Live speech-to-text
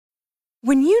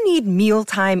When you need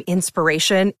mealtime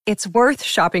inspiration, it's worth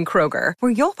shopping Kroger,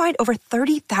 where you'll find over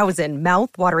 30,000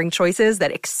 mouth-watering choices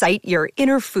that excite your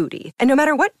inner foodie. And no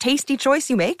matter what tasty choice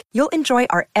you make, you'll enjoy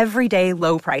our everyday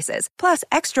low prices, plus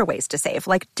extra ways to save,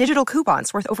 like digital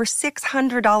coupons worth over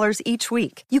 $600 each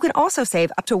week. You can also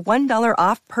save up to $1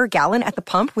 off per gallon at the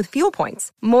pump with fuel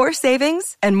points. More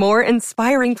savings and more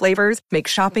inspiring flavors make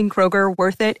shopping Kroger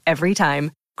worth it every time.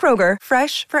 Kroger,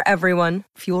 fresh for everyone.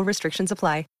 Fuel restrictions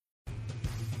apply.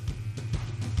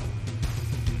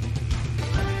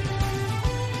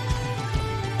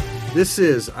 This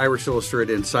is Irish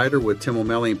Illustrated Insider with Tim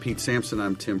O'Malley and Pete Sampson.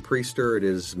 I'm Tim Priester. It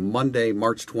is Monday,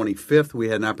 March 25th. We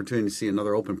had an opportunity to see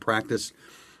another open practice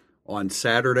on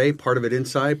Saturday, part of it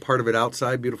inside, part of it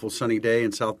outside. Beautiful sunny day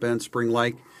in South Bend,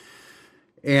 spring-like.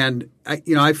 And,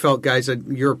 I felt, guys,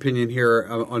 your opinion here,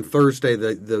 on Thursday,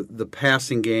 the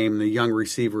passing game, the young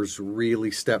receivers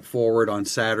really stepped forward. On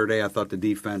Saturday, I thought the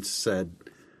defense said,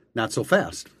 not so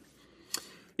fast.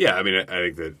 Yeah, I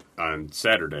think that on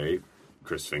Saturday,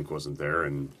 Chris Fink wasn't there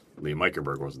and Liam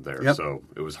Eichenberg wasn't there. Yep. So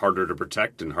it was harder to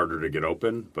protect and harder to get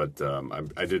open. But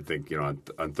I did think,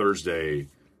 on Thursday,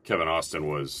 Kevin Austin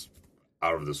was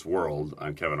out of this world.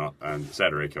 On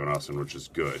Saturday, Kevin Austin, which is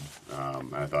good.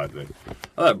 I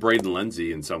thought Braden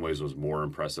Lenzy in some ways was more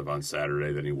impressive on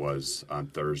Saturday than he was on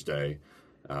Thursday.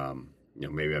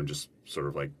 Maybe I'm just sort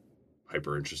of like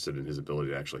hyper interested in his ability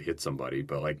to actually hit somebody,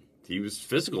 but he was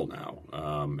physical now,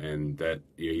 and that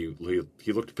he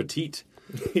looked petite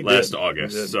last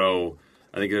August. So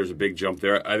I think there's a big jump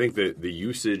there. I think that the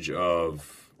usage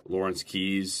of Lawrence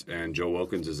Keys and Joe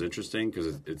Wilkins is interesting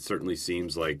because it certainly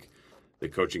seems like the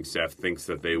coaching staff thinks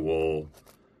that they will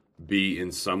be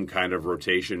in some kind of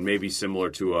rotation, maybe similar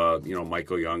to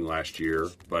Michael Young last year.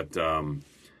 But I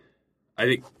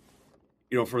think,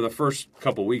 for the first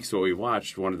couple weeks what we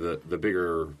watched, one of the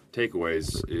bigger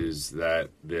takeaways is that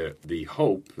the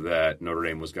hope that Notre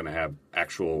Dame was going to have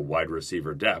actual wide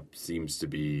receiver depth seems to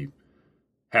be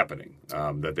happening,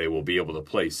 that they will be able to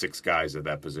play six guys at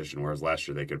that position, whereas last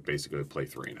year they could basically play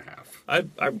 3.5.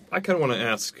 I kind of want to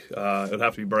ask, it would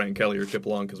have to be Brian Kelly or Chip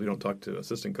Long because we don't talk to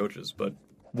assistant coaches, but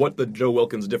what the Joe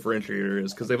Wilkins differentiator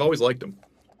is, because they've always liked him.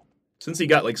 Since he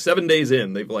got 7 days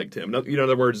in, they've liked him. In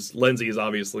other words, Lenzy is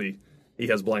obviously... he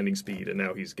has blinding speed, and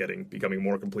now he's becoming a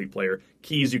more complete player.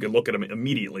 Keys, you can look at him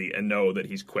immediately and know that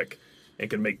he's quick and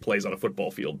can make plays on a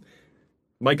football field.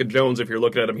 Micah Jones, if you're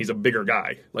looking at him, he's a bigger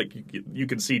guy. You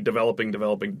can see developing,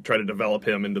 try to develop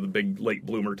him into the big late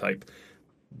bloomer type.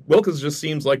 Wilkins just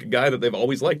seems like a guy that they've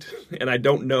always liked, and I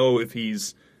don't know if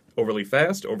he's overly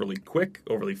fast, overly quick,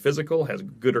 overly physical, has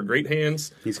good or great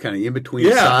hands. He's kind of in between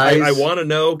size. I want to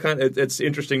know. It's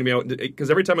interesting to me because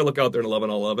every time I look out there in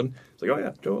 11-11, it's like, oh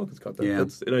yeah, Joe Wilkins caught that. Yeah.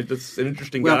 That's an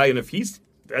interesting guy, and if he's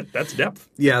that's depth.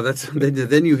 Yeah,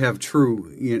 then you have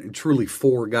truly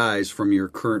four guys from your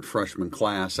current freshman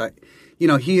class.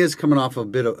 He is coming off a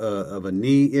bit of a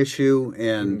knee issue,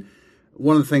 and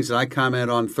one of the things that I commented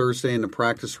on Thursday in the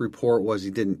practice report was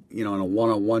he didn't, in a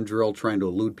one-on-one drill trying to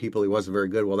elude people, he wasn't very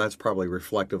good. Well, that's probably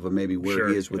reflective of maybe where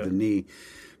he is with the knee.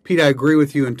 Pete, I agree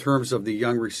with you in terms of the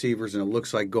young receivers, and it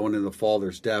looks like going into the fall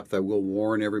there's depth. I will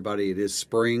warn everybody it is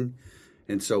spring,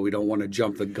 and so we don't want to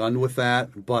jump the gun with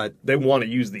that. But they want to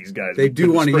use these guys. They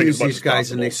do want to use these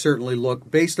guys, and they certainly look,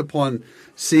 based upon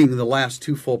seeing the last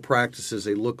two full practices,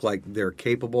 they look like they're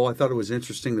capable. I thought it was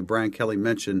interesting that Brian Kelly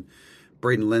mentioned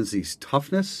Braden Lenzy's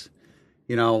toughness.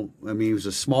 He was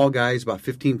a small guy. He's about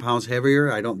 15 pounds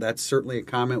heavier. That's certainly a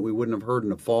comment we wouldn't have heard in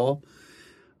the fall.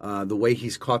 The way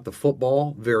he's caught the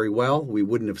football very well, we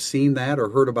wouldn't have seen that or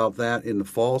heard about that in the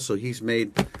fall. So he's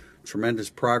made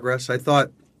tremendous progress. I thought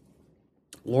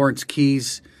Lawrence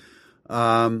Keys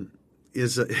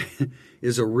is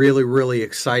a really, really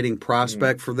exciting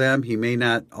prospect for them. He may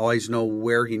not always know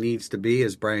where he needs to be,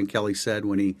 as Brian Kelly said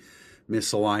when he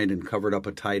misaligned and covered up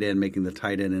a tight end, making the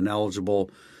tight end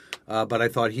ineligible. But I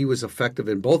thought he was effective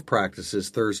in both practices,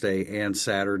 Thursday and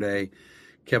Saturday.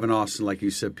 Kevin Austin, like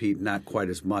you said, Pete, not quite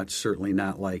as much, certainly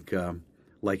not like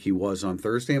he was on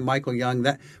Thursday. And Michael Young,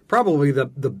 that probably the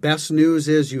best news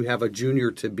is you have a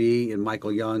junior to be in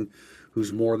Michael Young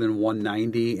who's more than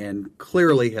 190 and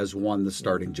clearly has won the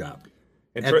starting job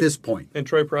at this point. And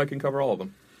Troy Pride can cover all of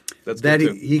them.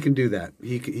 He can do that.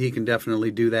 He can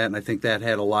definitely do that, and I think that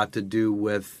had a lot to do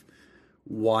with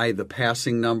why the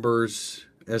passing numbers,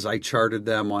 as I charted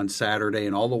them on Saturday,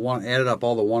 and added up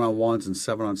all the 1-on-1s and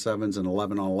 7-on-7s and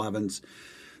 11-on-11s,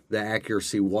 the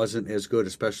accuracy wasn't as good,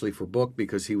 especially for Book,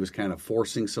 because he was kind of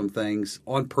forcing some things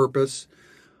on purpose.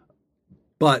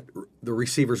 but the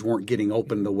receivers weren't getting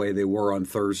open the way they were on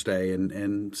Thursday,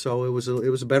 and so it was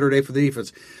a better day for the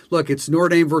defense. Look, it's Notre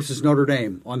Dame versus Notre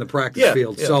Dame on the practice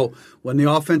field. Yeah. So when the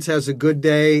offense has a good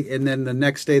day, and then the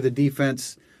next day the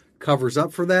defense covers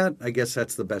up for that, I guess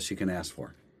that's the best you can ask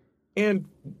for. And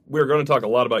we're going to talk a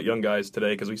lot about young guys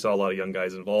today because we saw a lot of young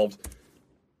guys involved.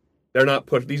 They're not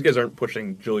these guys aren't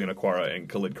pushing Julian Okwara and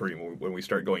Khalid Kareem when we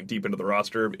start going deep into the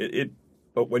roster.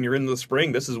 But when you're in the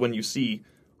spring, this is when you see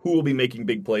who will be making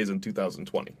big plays in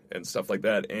 2020 and stuff like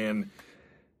that. And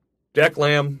Jack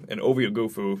Lamb and Ovie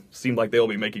Oghoufo seem like they'll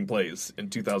be making plays in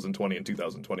 2020 and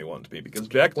 2021 to me because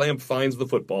Jack Lamb finds the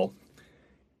football.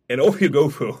 And Ovie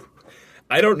Oghoufo,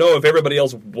 I don't know if everybody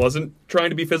else wasn't trying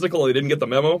to be physical and they didn't get the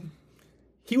memo.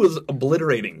 He was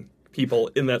obliterating people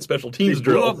in that special teams He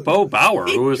blew drill. up Bo Bauer,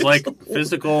 who was like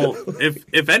physical,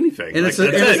 if anything. And Like,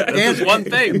 that's just one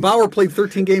thing. Bauer played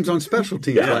 13 games on special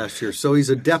teams last year, so he's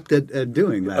adept at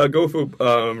doing that. Oghoufo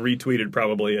retweeted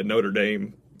probably at Notre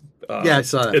Dame. Yeah, I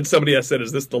saw that. And somebody has said,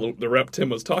 "Is this the rep Tim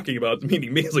was talking about?"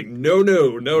 Meaning me. It's like, no.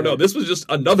 This was just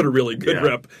another really good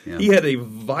rep. Yeah. He had a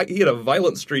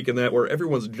violent streak in that where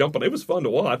everyone's jumping. It was fun to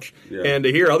watch and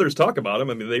to hear others talk about him.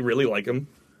 I mean, they really like him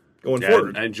going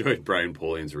forward. I enjoyed Brian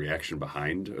Polian's reaction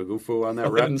behind Oghoufo on that I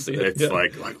rep. didn't see it. It's Yeah.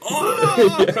 like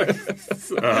oh,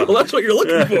 Well, that's what you're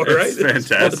looking for, right? It's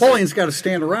fantastic. Napoleon's got to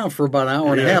stand around for about an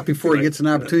hour and a half before he gets an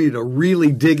opportunity to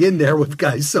really dig in there with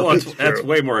guys. So Well, that's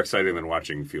way more exciting than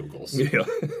watching field goals. Yeah.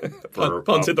 For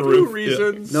Punts hit the few roof.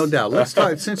 reasons. no doubt. Let's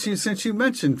talk since you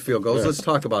mentioned field goals. Let's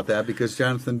talk about that because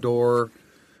Jonathan Dorr,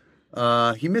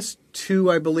 he missed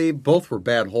 2, I believe. Both were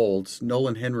bad holds.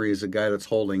 Nolan Henry is a guy that's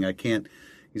holding.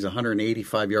 He's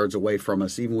 185 yards away from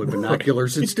us, even with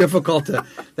binoculars. It's difficult to.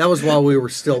 That was while we were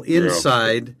still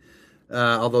inside,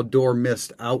 although Dorr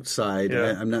missed outside.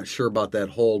 Yeah. I'm not sure about that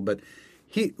hold, but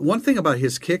one thing about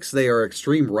his kicks, they are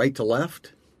extreme right to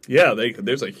left. Yeah,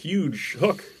 there's a huge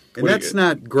hook. And that's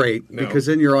not great because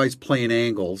then you're always playing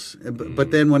angles.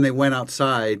 But then when they went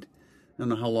outside, I don't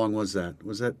know how long was that?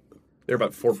 Was that? They're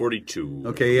about 42.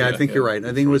 Okay, yeah, I think you're right.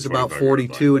 I think it was about 25 yards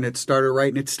 42, and it started right,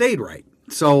 and it stayed right.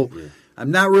 So I'm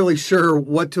not really sure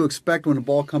what to expect when the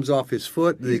ball comes off his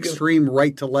foot. The extreme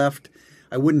right to left,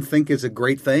 I wouldn't think is a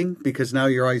great thing because now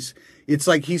you're always. It's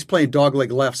like he's playing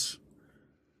dogleg lefts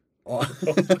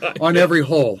on every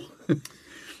hole.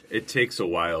 It takes a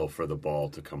while for the ball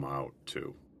to come out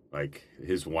too. Like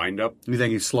his windup, You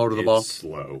think he's slow to the it's ball?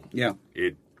 slow. Yeah.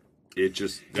 It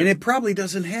just And it probably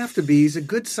doesn't have to be. He's a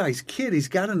good-sized kid. He's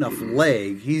got enough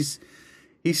leg.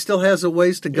 He still has a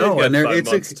ways to go. he's got and 5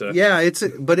 months to-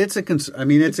 it's a concern. I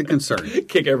mean, it's a concern.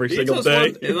 kick every he single just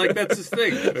day. wants- like that's his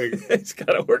thing. Like, He's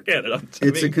got to work at it.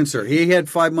 It's a concern. He had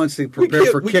 5 months to prepare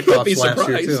for kickoffs last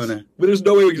year too. But there's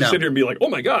no way we can No. sit here and be like, "Oh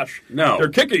my gosh, No. their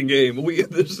kicking game.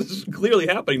 This is clearly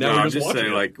happening now." no, We're I'm just just watching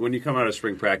saying, it. like when you come out of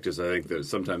spring practice, I think that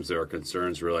sometimes there are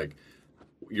concerns where like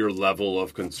your level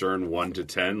of concern 1 to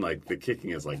 10, like the kicking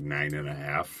is like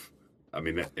 9.5. I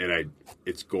mean,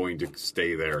 it's going to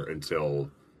stay there until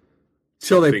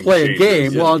they play a changes.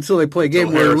 game. Yeah. Well, until they play a game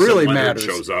Until where it Harrison really Leonard matters.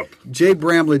 shows up. Jay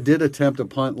Bramlett did attempt a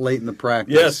punt late in the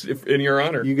practice. yes, if, in your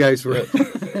honor. You guys were.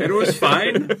 And it was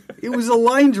fine. It was a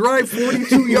line drive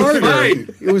 42-yarder. fine.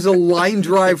 It was a line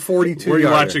drive 42-yarder. Were you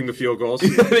watching the field goals?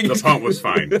 The punt was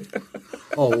fine.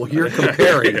 Oh, well, you're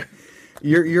comparing.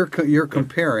 You're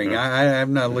comparing.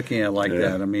 I'm not looking at it like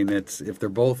that. I mean, it's if they're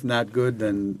both not good,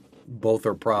 then both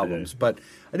are problems. But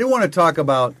I did want to talk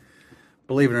about,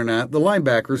 believe it or not, the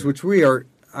linebackers, which we are.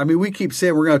 I mean, we keep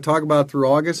saying we're going to talk about through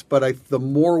August, but the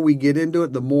more we get into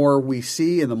it, the more we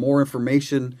see, and the more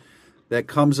information that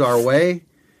comes our way,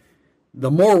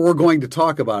 the more we're going to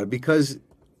talk about it because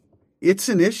it's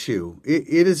an issue. It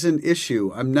is an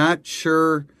issue. I'm not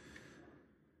sure.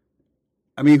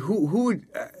 I mean, who would?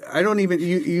 I don't even.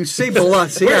 You say Bilal.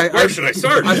 See, Where should I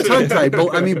start? I'm tongue-tied.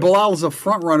 I mean, Bilal is a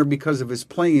front runner because of his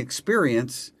playing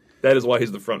experience, That is why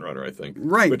he's the front runner, I think.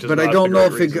 right? Which is But I not don't the know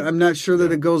great if reason. I'm not sure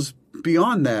that it goes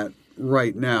beyond that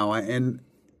right now, and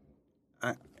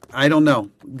I don't know.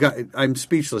 I'm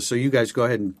speechless. So you guys go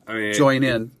ahead and join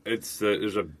in. There's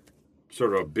a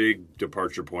sort of a big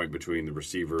departure point between the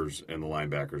receivers and the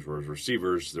linebackers. Whereas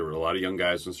receivers, there were a lot of young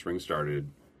guys when spring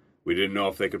started. We didn't know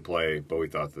if they could play, but we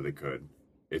thought that they could.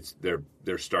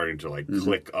 They're starting to like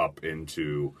click up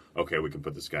into, okay, we can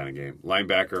put this guy in a game.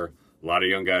 Linebacker, a lot of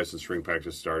young guys when spring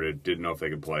practice started, didn't know if they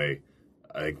could play.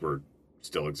 I think we're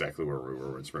still exactly where we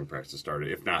were when spring practice started,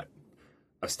 if not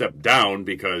a step down,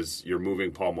 because you're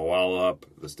moving Paul Mawala up.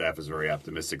 The staff is very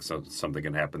optimistic something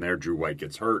can happen there. Drew White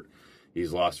gets hurt.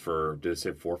 He's lost for, did it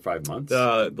say 4 or 5 months?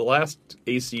 The last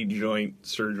AC joint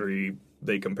surgery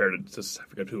they compared it to, I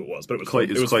forget who it was, but it was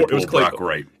Claypool, Brock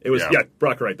Wright. It was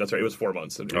Brock Wright. That's right. It was 4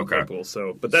 months in Claypool.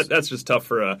 So, but that's just tough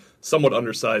for a somewhat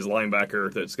undersized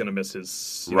linebacker that's going to miss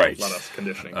his a lot of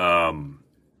conditioning.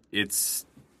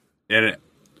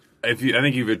 I think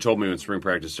if you had told me when spring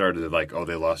practice started that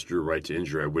they lost Drew Wright to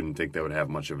injury, I wouldn't think that would have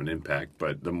much of an impact.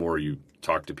 But the more you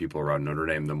talk to people around Notre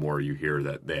Dame, the more you hear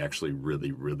that they actually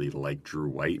really, really like Drew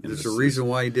White. There's a reason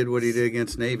why he did what he did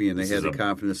against Navy, and they had the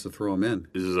confidence to throw him in.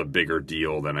 This is a bigger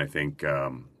deal than I think I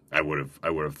would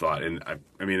have thought. And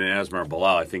I mean, Asmar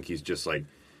Bilal, I think he's just I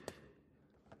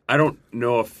don't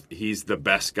know if he's the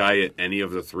best guy at any of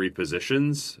the three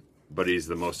positions, but he's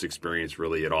the most experienced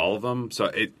really at all of them.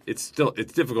 So it's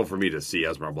difficult for me to see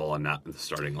Asmar Bilal not in the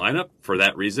starting lineup for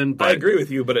that reason. But I agree with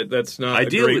you, but that's not a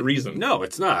great reason. No,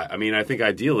 it's not. I mean, I think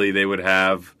ideally they would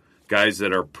have guys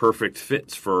that are perfect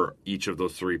fits for each of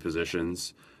those three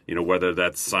positions. Whether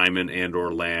that's Simon and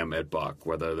or Lamb at Buck,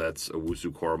 whether that's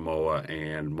Owusu-Koramoah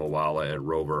and Moala at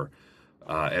Rover.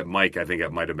 At Mike, I think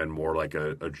it might have been more like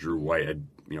a Drew White.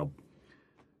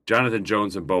 Jonathan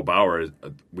Jones and Bo Bauer,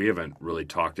 we haven't really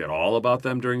talked at all about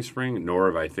them during spring, nor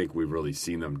have I think we've really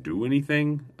seen them do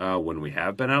anything when we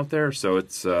have been out there. So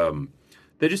it's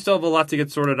they just still have a lot to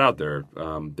get sorted out there.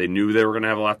 They knew they were going to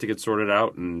have a lot to get sorted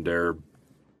out, and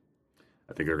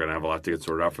I think they're going to have a lot to get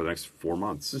sorted out for the next 4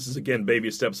 months. This is, again, baby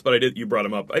steps, but you brought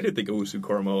him up. I did think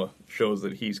Owusu-Koramoah shows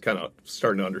that he's kind of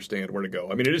starting to understand where to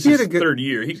go. I mean, it is his third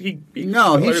year. He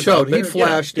showed. He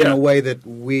flashed in a way that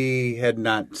we had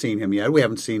not seen him yet. We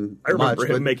haven't seen I remember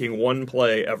him making one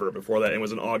play ever before that, and it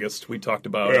was in August. We talked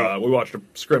about, we watched a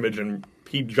scrimmage, and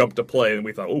he jumped a play, and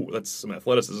we thought, oh, that's some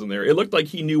athleticism there. It looked like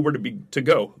he knew where to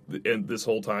go this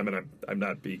whole time, and I'm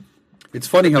not being... It's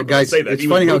funny how guys.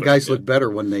 Look better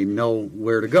when they know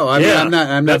where to go. I'm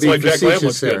not being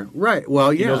facetious there. Right.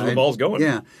 Well, he knows where the ball's going.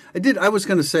 Yeah, I did. I was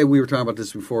going to say we were talking about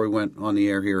this before we went on the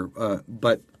air here,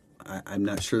 but I'm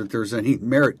not sure that there's any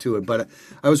merit to it. But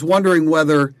I was wondering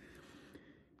whether,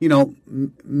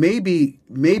 maybe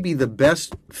the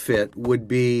best fit would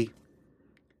be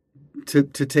to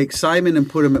take Simon and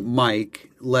put him at Mike,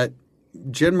 let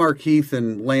Jen Markeith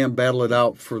and Lamb battle it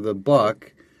out for the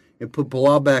Buck, and put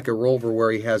Bilal back at Rover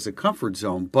where he has a comfort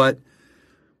zone. But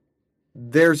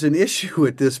there's an issue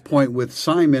at this point with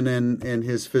Simon and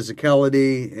his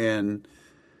physicality and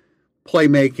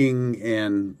playmaking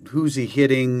and who's he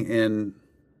hitting and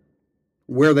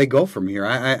where they go from here.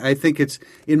 I think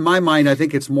in my mind, I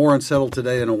think it's more unsettled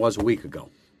today than it was a week ago.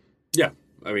 Yeah.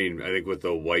 I mean, I think with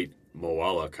the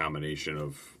White-Moala combination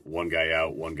of one guy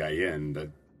out, one guy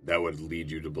in, that would lead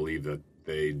you to believe that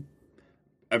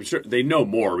I'm sure they know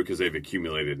more because they've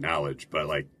accumulated knowledge,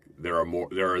 but there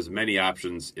are as many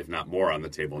options, if not more, on the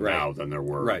table now than there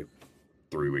were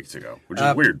 3 weeks ago, which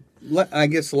is weird. I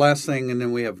guess the last thing, and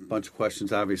then we have a bunch of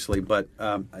questions, obviously, but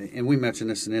and we mentioned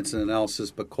this in incident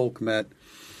analysis, but Cole Kmet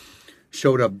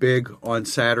showed up big on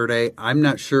Saturday. I'm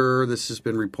not sure this has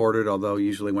been reported, although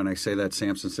usually when I say that,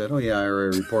 Samson said, "Oh yeah, I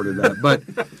already reported that." But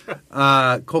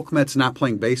Cole Kmet's not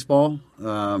playing baseball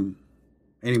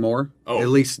anymore, at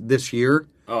least this year.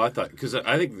 Oh, I thought, because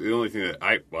I think the only thing that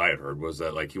I had heard was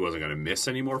that he wasn't going to miss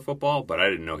any more football, but I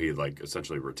didn't know he had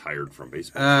essentially retired from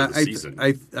baseball for the season.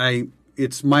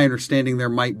 It's my understanding there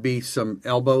might be some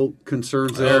elbow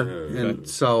concerns there, and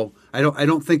so I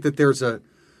don't think that there's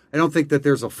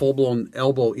a full blown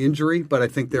elbow injury, but I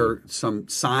think there are some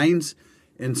signs,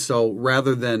 and so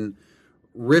rather than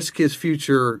risk his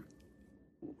future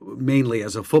mainly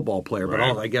as a football player, but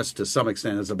I guess to some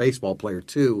extent as a baseball player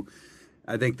too.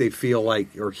 I think they feel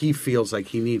he feels like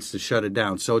he needs to shut it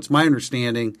down. So it's my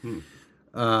understanding,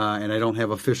 and I don't have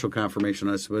official confirmation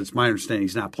on this, but it's my understanding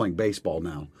he's not playing baseball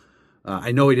now.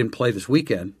 I know he didn't play this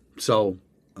weekend, so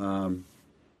there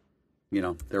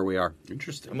we are.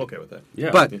 Interesting. I'm okay with that. Yeah,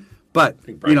 but I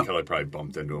think Brian Kelly probably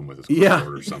bumped into him with his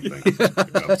clipboard or something.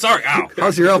 Sorry, ow.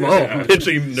 How's your elbow? Oh,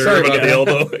 pitching nerve on the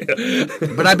elbow.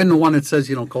 But I've been the one that says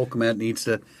Cole Kmet needs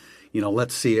to,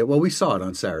 let's see it. Well, we saw it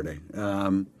on Saturday.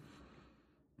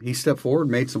 He stepped forward,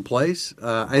 made some plays.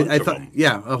 I thought,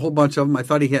 a whole bunch of them. I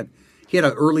thought he had an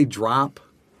early drop,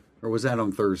 or was that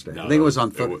on Thursday? No, I think it was on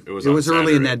Thursday. It was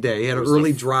early in that day. He had an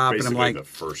early drop, and I'm like, the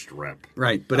first rep.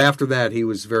 Right, but after that, he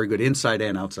was very good inside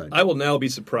and outside. I will now be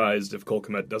surprised if Cole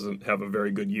Kmet doesn't have a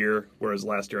very good year, whereas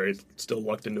last year I still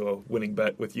lucked into a winning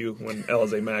bet with you when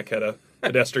Alize Mack had a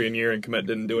pedestrian year and Kmet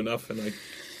didn't do enough, and I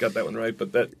got that one right,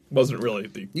 but that wasn't really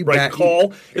the right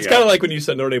call. It's kind of like when you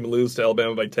said Notre Dame lose to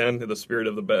Alabama by 10. The spirit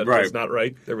of the bet was not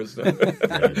right. There was I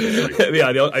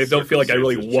don't feel like I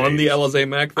really won the Alize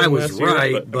Mack thing. I was last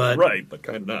right, year, but right, but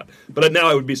kind of not. But now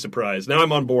I would be surprised. Now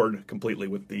I'm on board completely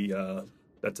with the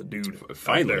that's a dude.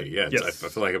 Finally, yeah. Yes. I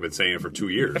feel like I've been saying it for 2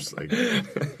 years.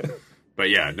 But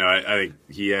yeah, no, I think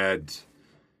he had,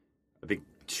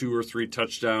 2 or 3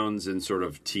 touchdowns in sort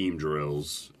of team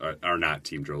drills, or not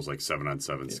team drills, like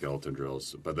 7-on-7 skeleton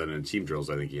drills. But then in team drills,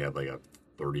 I think he had like a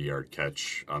 30-yard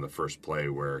catch on the first play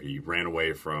where he ran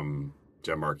away from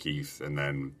Jamar Keith, and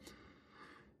then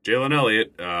Jalen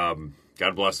Elliott,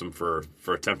 God bless him for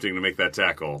attempting to make that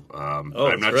tackle. I'm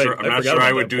not sure. I'm not sure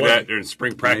I would do that in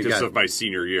spring practice of my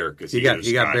senior year because he got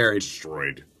buried,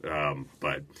 destroyed.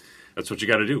 But that's what you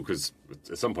got to do because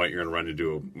at some point you're going to run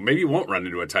into maybe you won't run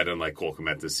into a tight end like Cole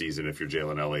Kmet this season if you're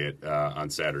Jalen Elliott on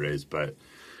Saturdays. But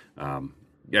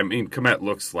yeah, I mean Kmet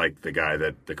looks like the guy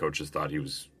that the coaches thought he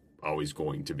was always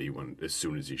going to be as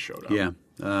soon as he showed up. Yeah.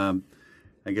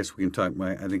 I guess we can talk.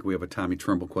 I think we have a Tommy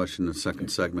Tremble question in the second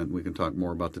segment. We can talk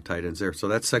more about the tight ends there. So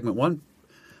that's segment 1.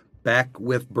 Back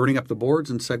with Burning Up the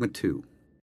Boards in segment 2.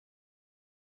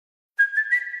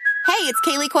 Hey, it's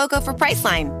Kaylee Cuoco for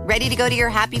Priceline. Ready to go to your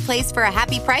happy place for a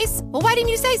happy price? Well, why didn't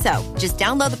you say so? Just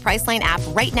download the Priceline app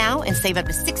right now and save up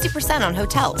to 60% on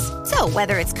hotels. So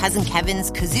whether it's Cousin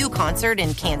Kevin's Kazoo Concert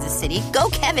in Kansas City, go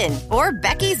Kevin, or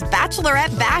Becky's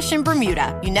Bachelorette Bash in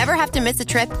Bermuda, you never have to miss a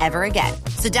trip ever again.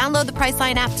 So download the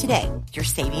Priceline app today. Your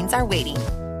savings are waiting.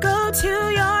 Go to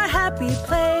your happy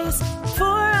place for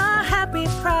a happy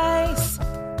price.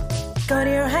 Go to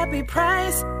your happy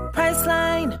price,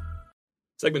 Priceline.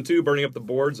 Segment 2, Burning Up the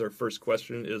Boards. Our first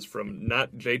question is from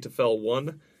Not J Tefel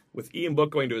 1. With Ian Book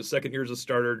going to his second year as a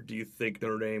starter, do you think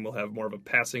Notre Dame will have more of a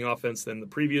passing offense than the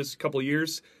previous couple of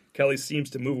years? Kelly seems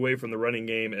to move away from the running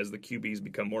game as the QBs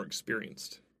become more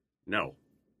experienced. No,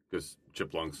 because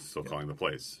Chip Long's still calling the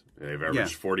plays. They've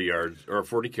averaged 40 yards or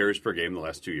 40 carries per game the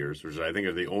last 2 years, which I think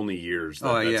are the only years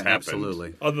that's happened.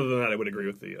 Absolutely. Other than that, I would agree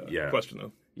with the question,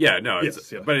 though. Yeah, no,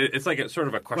 but it's like sort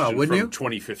of a question from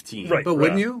 2015. Right. But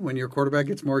wouldn't you? When your quarterback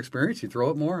gets more experience, you throw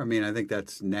it more? I mean, I think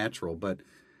that's natural. But,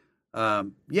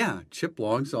 Chip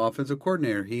Long's the offensive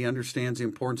coordinator. He understands the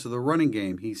importance of the running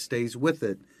game. He stays with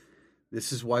it.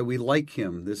 This is why we like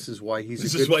him. This is why he's a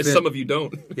good fit. This is why some of you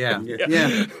don't. Yeah.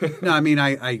 No, I mean,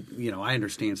 I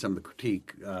understand some of the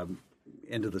critique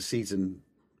end of the season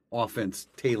offense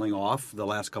tailing off the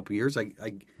last couple of years. I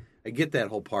get that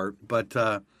whole part, but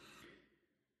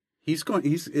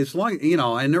he's as long,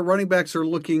 and their running backs are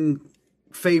looking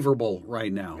favorable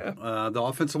right now. Yeah. The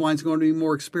offensive line's going to be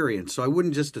more experienced, so I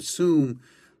wouldn't just assume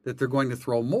that they're going to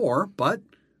throw more, but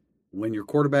when your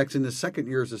quarterback's in his second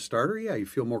year as a starter, you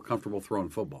feel more comfortable throwing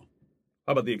football.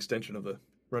 How about the extension of the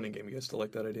running game? You guys still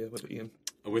like that idea with Ian?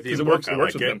 With Ian, it works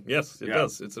with them. Yes, it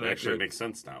does. It's actually makes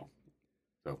sense now.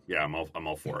 So yeah, I'm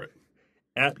all for it.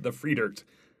 At the Free Dirt,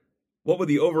 what would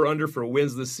the over/under for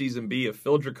wins this season be if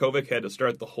Phil Dracovic had to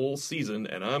start the whole season?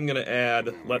 And I'm going to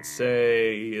add, let's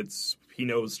say he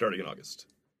knows starting in August.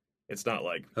 It's not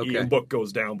like Ian Book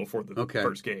goes down before the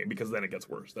first game because then it gets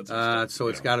worse. That's so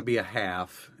it's got to be a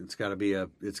half. It's got to be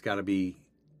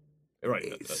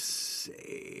right.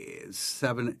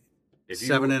 7.5,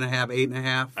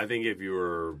 8.5. I think if you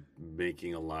were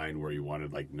making a line where you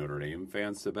wanted like Notre Dame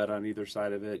fans to bet on either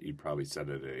side of it, you'd probably set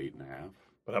it at 8.5.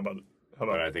 But how about?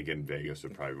 But I think in Vegas it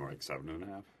would probably be more like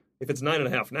 7.5. If it's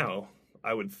 9.5 now,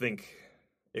 I would think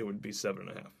it would be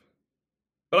 7.5.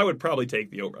 But I would probably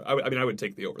take the over. I would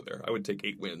take the over there. I would take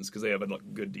 8 wins because they have a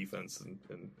good defense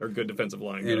or good defensive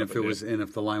line. And if the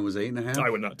line was 8.5, I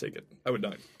would not take it. I would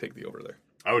not take the over there.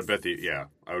 I would bet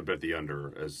the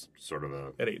under as sort of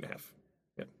at 8.5.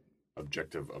 Yeah,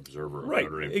 objective observer of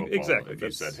Notre Dame football. Exactly. If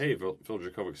you said, "Hey, Phil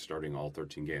Jacobic's starting all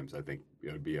 13 games," I think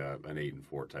it would be an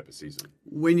 8-4 type of season.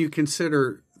 When you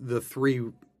consider the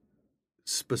 3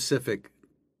 specific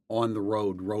on the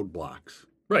road roadblocks,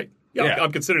 right? Yeah.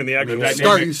 I'm considering the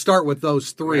actual. You start with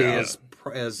those 3 as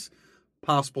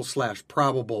possible /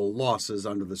 probable losses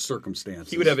under the circumstances.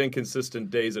 He would have inconsistent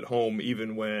days at home,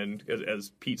 even when,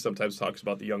 as Pete sometimes talks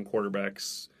about the young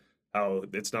quarterbacks, how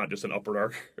it's not just an upward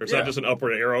arc, or it's not just an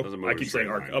upward arrow. I keep saying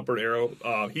arc, upward arrow.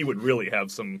 He would really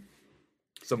have some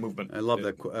movement. I love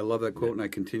that quote, and I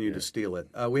continue to steal it.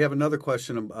 We have another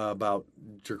question about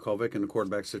Jurkovec and the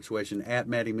quarterback situation at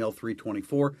Matty Mill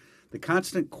 324. The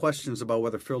constant questions about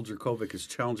whether Phil Jurkovec is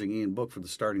challenging Ian Book for the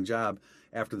starting job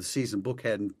after the season Book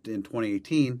had in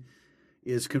 2018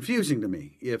 is confusing to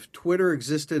me. If Twitter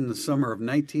existed in the summer of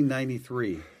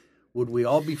 1993, would we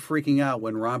all be freaking out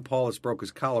when Ron Paulus broke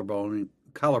his collarbone,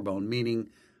 meaning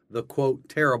the, quote,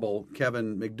 terrible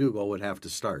Kevin McDougal would have to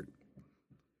start?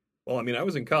 Well, I mean, I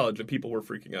was in college and people were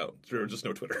freaking out. There was just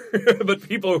no Twitter. But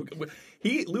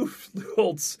Lou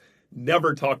Holtz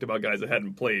never talked about guys that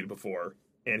hadn't played before.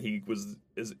 And he was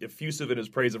as effusive in his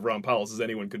praise of Ron Paulus as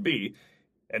anyone could be.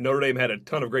 And Notre Dame had a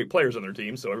ton of great players on their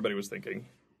team, so everybody was thinking,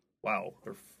 wow,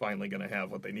 they're finally going to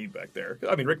have what they need back there.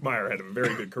 I mean, Rick Meyer had a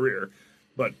very good career,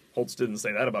 but Holtz didn't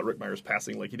say that about Rick Meyer's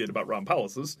passing like he did about Ron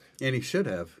Powless's. And he should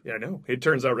have. Yeah, I know. It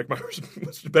turns out Rick Meyer was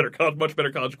much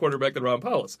better college quarterback than Ron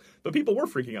Powless. But people were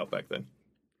freaking out back then.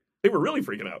 They were really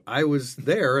freaking out. I was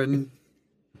there, and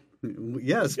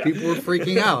yes, people were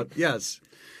freaking out. Yes.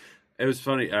 It was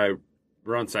funny.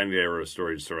 Around signing day, I wrote a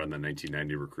story just around the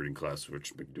 1990 recruiting class,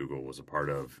 which McDougal was a part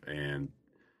of. And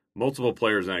multiple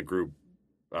players in that group,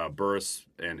 Burris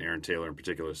and Aaron Taylor in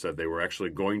particular, said they were actually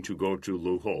going to go to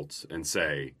Lou Holtz and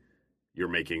say, you're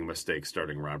making a mistake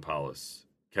starting Ron Powless.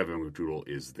 Kevin McDougal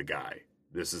is the guy.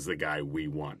 This is the guy we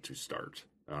want to start.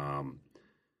 And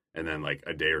then like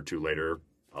a day or two later,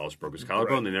 Powless broke his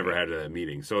collarbone. They never had a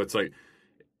meeting. So it's like,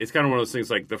 it's kind of one of those things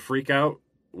like the freak out.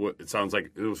 It sounds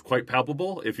like it was quite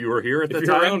palpable if you were here at the time. If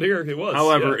you were around here, it was.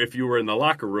 However, if you were in the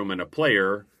locker room and a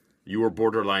player, you were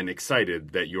borderline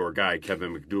excited that your guy,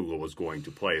 Kevin McDougal, was going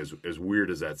to play. As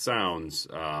weird as that sounds,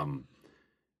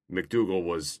 McDougal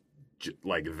was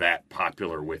like that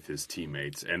popular with his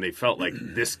teammates, and they felt like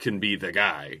this can be the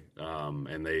guy.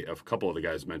 And a couple of the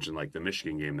guys mentioned like the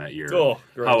Michigan game that year. Oh,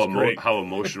 how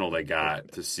emotional they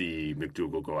got to see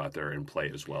McDougal go out there and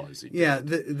play as well as he did.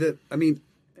 Yeah, I mean,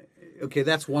 okay,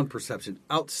 that's one perception.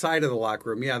 Outside of the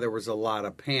locker room, yeah, there was a lot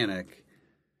of panic.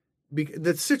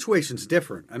 The situation's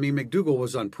different. I mean, McDougal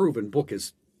was unproven. Book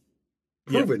is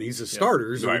proven. He's a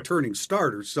starter. He's a returning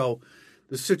starter. So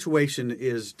the situation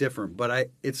is different.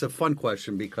 But it's a fun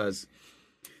question because...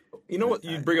 You know what?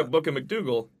 You bring up Book and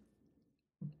McDougal.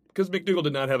 Because McDougal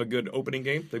did not have a good opening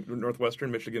game. Northwestern,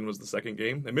 Michigan was the second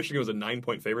game. And Michigan was a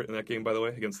 9-point favorite in that game, by the way,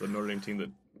 against the Notre Dame team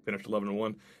that finished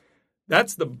 11-1.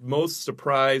 That's the most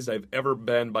surprised I've ever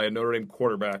been by a Notre Dame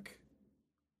quarterback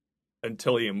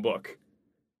until Ian Book.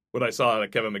 When I saw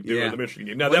Kevin McDougal in the Michigan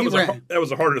game. Now, that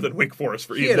was harder than Wake Forest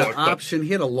for Ian Book. He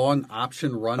had a long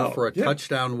option run for a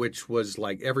touchdown, which was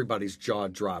like everybody's jaw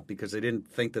dropped because they didn't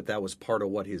think that was part of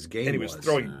what his game was.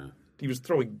 And he was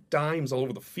throwing dimes all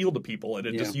over the field to people, and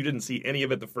you didn't see any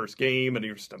of it the first game, and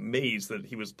you're just amazed that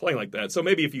he was playing like that. So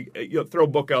maybe if you throw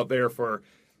Book out there for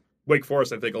Wake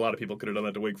Forest, I think a lot of people could have done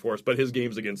that to Wake Forest, but his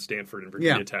games against Stanford and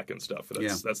Virginia Tech and stuff,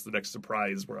 that's the next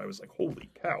surprise where I was like, holy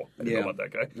cow, I didn't know about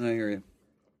that guy. I hear you.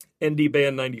 ND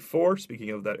Band 94,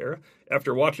 speaking of that era,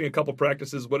 after watching a couple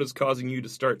practices, what is causing you to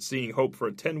start seeing hope for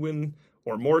a 10-win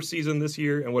or more season this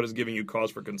year, and what is giving you cause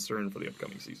for concern for the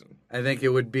upcoming season? I think it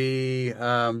would be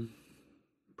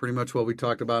pretty much what we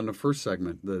talked about in the first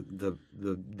segment, the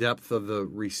depth of the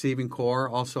receiving core.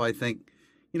 Also, I think,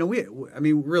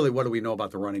 really, what do we know about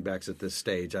the running backs at this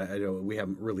stage? We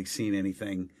haven't really seen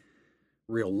anything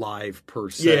real live per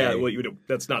se. Yeah, well,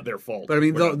 that's not their fault. But I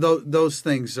mean, those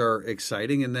things are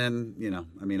exciting. And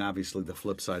then, obviously the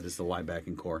flip side is the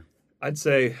linebacking core. I'd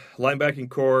say linebacking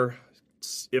core,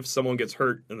 if someone gets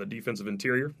hurt in the defensive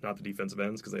interior, not the defensive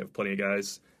ends, because they have plenty of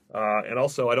guys. And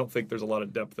also, I don't think there's a lot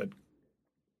of depth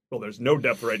there's no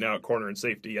depth right now at corner and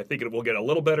safety. I think it will get a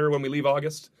little better when we leave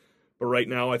August. But right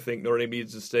now, I think Notre Dame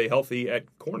needs to stay healthy at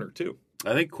corner, too.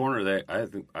 I think corner,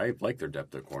 I like their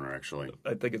depth at corner, actually.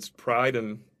 I think it's Pride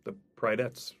and the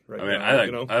Pridettes right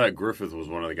now. I thought Griffith was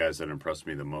one of the guys that impressed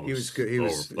me the most. He was good. He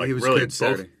was really good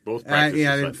Saturday. Both practices.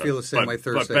 I didn't feel the same way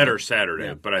Thursday. But better Saturday.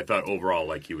 Yeah. But I thought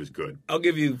overall, he was good. I'll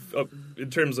give you, in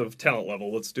terms of talent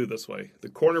level, let's do it this way. The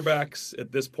cornerbacks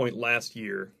at this point last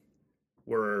year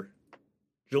were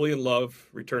Julian Love,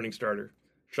 returning starter,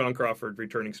 Sean Crawford,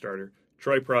 returning starter,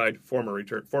 Troy Pride, former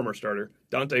starter,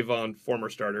 Dante Vaughn, former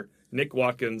starter, Nick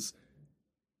Watkins,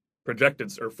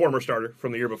 former starter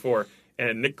from the year before,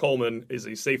 and Nick Coleman is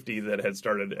a safety that had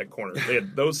started at corner. They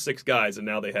had those 6 guys, and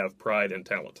now they have pride and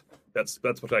talent. That's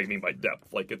what I mean by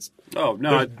depth.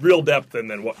 Real depth, and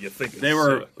then what you think. They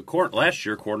were last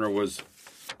year. Corner was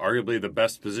arguably the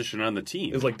best position on the team.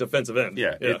 It was like defensive end.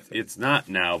 Yeah. It's not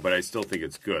now, but I still think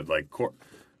it's good.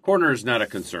 Corner is not a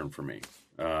concern for me.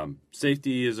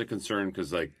 Safety is a concern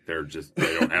because they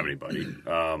don't have anybody.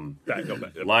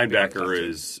 Linebacker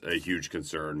is a huge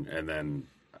concern, and then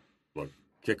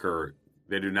kicker,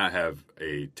 they do not have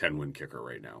a 10-win kicker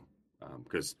right now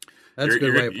because you're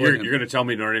going to tell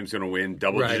me Notre Dame's going to win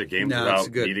double-digit games without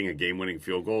needing a game-winning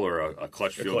field goal or a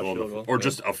clutch field goal or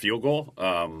just a field goal.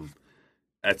 I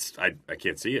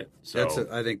can't see it. So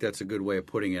I think that's a good way of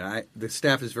putting it. The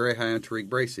staff is very high on Tariq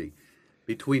Bracy.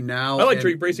 Between now, I like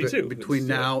Tariq Bracy too. Between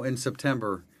now and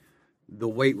September, the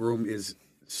weight room is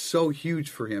so huge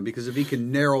for him because if he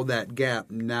can narrow that gap,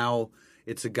 now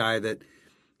it's a guy that,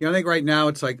 I think right now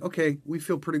it's like, okay, we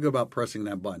feel pretty good about pressing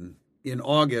that button. In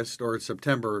August or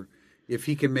September, if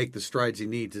he can make the strides he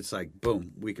needs, it's like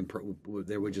boom,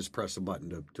 they would just press a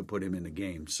button to put him in the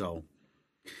game. So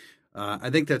I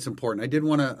think that's important. I did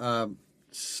want to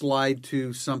slide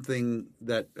to something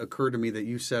that occurred to me that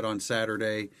you said on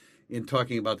Saturday in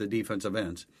talking about the defensive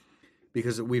ends,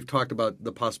 because we've talked about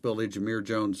the possibility of Jameer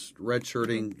Jones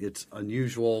redshirting. It's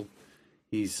unusual.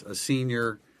 He's a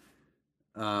senior.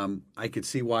 I could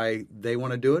see why they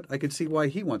want to do it. I could see why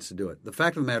he wants to do it. The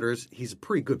fact of the matter is, he's a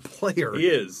pretty good player. He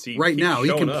is. Right now,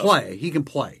 he can play. He can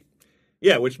play.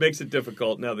 Yeah, which makes it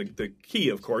difficult. Now, the key,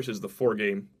 of course, is the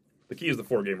 4-game. The key is the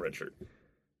 4-game redshirt.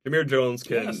 Jameer Jones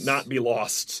can not be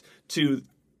lost to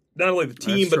not only the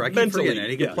team, but mentally.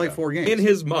 He can play 4 games. In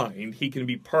his mind, he can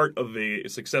be part of a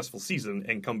successful season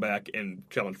and come back and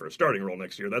challenge for a starting role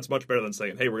next year. That's much better than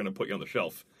saying, hey, we're going to put you on the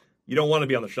shelf. You don't want to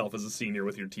be on the shelf as a senior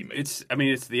with your teammates.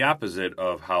 It's the opposite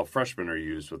of how freshmen are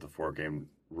used with the 4-game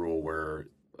rule, where,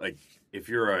 like, if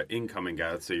you're an incoming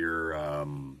guy, let's say you're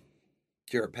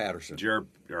Jarrett Patterson.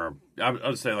 I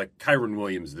would say, like, Kyron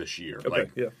Williams this year. Okay,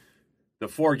 like, yeah. The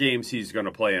 4 games he's going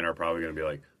to play in are probably going to be,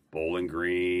 like, Bowling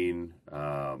Green,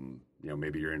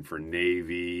 maybe you're in for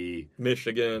Navy,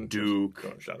 Michigan,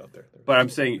 Duke. Shout out there. But I'm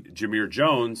saying Jameer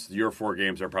Jones, your 4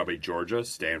 games are probably Georgia,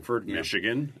 Stanford,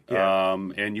 Michigan,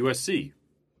 and USC.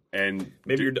 And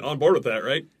maybe you're on board with that,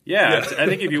 right? Yeah. I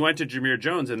think if you went to Jameer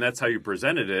Jones and that's how you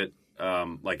presented it, I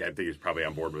think he's probably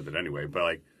on board with it anyway. But,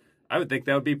 like, I would think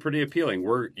that would be pretty appealing.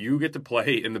 You get to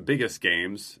play in the biggest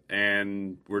games,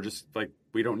 and we're just like,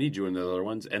 we don't need you in the other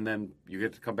ones, and then you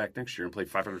get to come back next year and play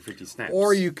 550 snaps.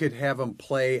 Or you could have them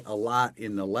play a lot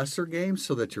in the lesser games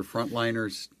so that your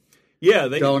frontliners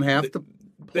don't have to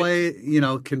play,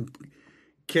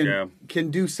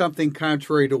 can do something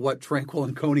contrary to what Tranquil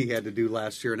and Coney had to do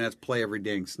last year, and that's play every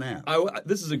dang snap.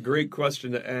 This is a great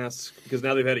question to ask, because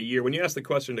now they've had a year. When you ask the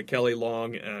question to Kelly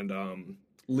Long and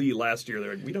Lee last year,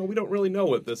 they're like, we don't really know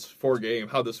what this 4-game,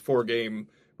 how this 4-game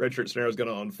redshirt scenario is going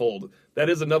to unfold. That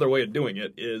is another way of doing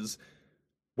it, is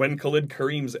when Khalid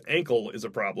Kareem's ankle is a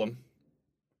problem.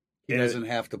 He doesn't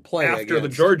have to play after the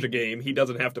Georgia game. He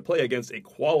doesn't have to play against a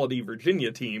quality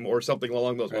Virginia team or something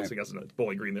along those lines. I guess not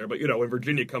Bowling Green there, but when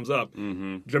Virginia comes up,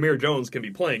 Jameer Jones can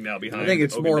be playing now behind. I think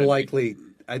it's more likely.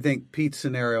 I think Pete's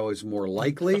scenario is more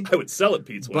likely. I would sell it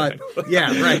Pete's way. But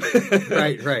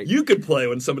right. You could play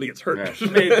when somebody gets hurt.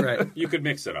 Yeah. Right. You could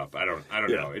mix it up. I don't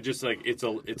know. It just like it's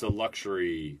a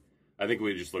luxury. I think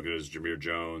we just look at it as Jameer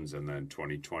Jones and then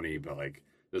 2020, but like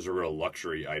there's a real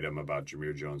luxury item about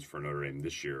Jameer Jones for Notre Dame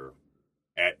this year,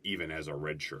 even as a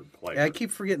redshirt player. I keep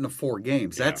forgetting the 4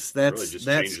 games. Yeah, that's really just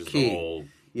that's changes key. The whole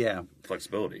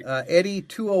flexibility. Eddie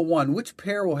 201. Which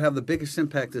pair will have the biggest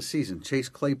impact this season? Chase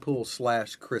Claypool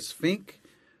 / Chris Fink,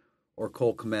 or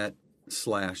Cole Kmet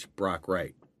 / Brock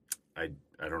Wright? I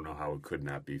don't know how it could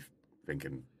not be Fink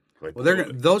and Claypool. Well,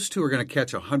 those two are going to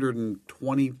catch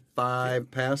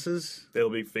 125 passes. They'll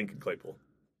be Fink and Claypool.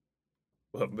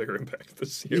 Will have a bigger impact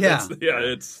this year. Yeah,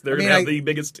 they're going to have the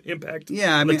biggest impact.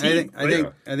 Yeah, I think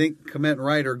Kmet and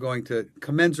Wright are going to,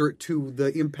 commensurate to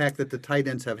the impact that the tight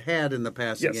ends have had in the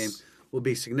passing game, will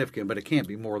be significant. But it can't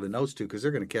be more than those two because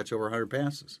they're going to catch over 100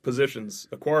 passes. Positions: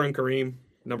 Aquara and Kareem,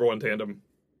 number 1 tandem;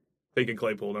 Fink and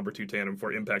Claypool, number 2 tandem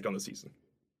for impact on the season.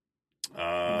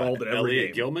 Involved in every Elliott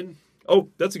game. Gilman. Oh,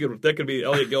 that's a good one. That could be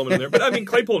Elliott Gilman in there. But I mean,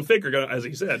 Claypool and Fink are going to, as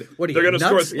he said, they're going to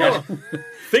score. Yeah.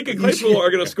 Fink and Claypool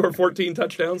are going to score 14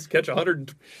 touchdowns, catch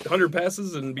 100 100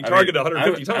 passes, and be targeted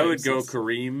 150 times. I would go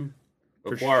Kareem,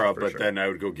 Aquara, but then I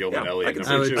would go Gilman, Elliott.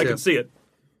 I can see it.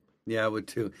 Yeah, I would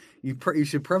too. You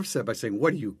should preface that by saying,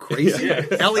 "What are you crazy?"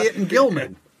 Elliott and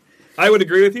Gilman. I would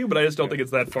agree with you, but I just don't think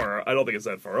it's that far. I don't think it's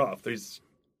that far off. They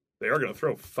are going to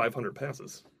throw 500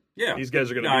 passes. Yeah, these guys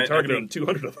are going to be targeted on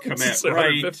 200 of them. Kmet,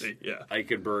 150. Yeah,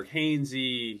 Eichenberg,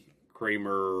 Hainsey,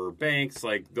 Kramer, Banks,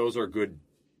 like those are good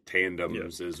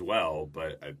tandems as well.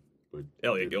 But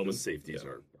Elliott Gilman, the safeties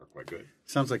are quite good.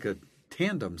 Sounds like a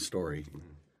tandem story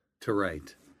to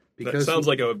write. That sounds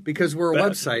like because we're a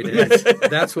website. And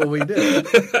that's what we do.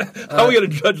 How are we going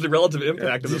to judge the relative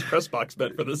impact of this press box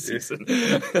bet for this season?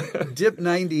 Dip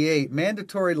 98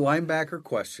 mandatory linebacker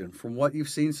question. From what you've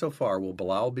seen so far, will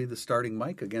Bilal be the starting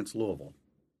Mike against Louisville?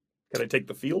 Can I take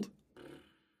the field?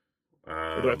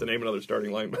 Or do I have to name another starting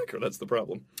linebacker? That's the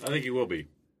problem. I think he will be,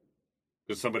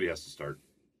 because somebody has to start.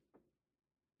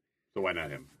 So why not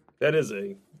him? That is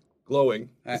a glowing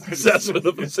assessment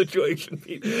of the situation,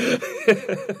 Pete.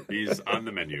 He's on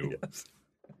the menu. Yes.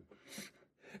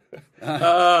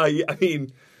 I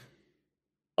mean,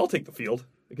 I'll take the field.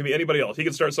 It can be anybody else. He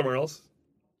can start somewhere else.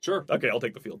 Sure. Okay, I'll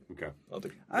take the field. Okay. I'll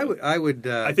take. I would.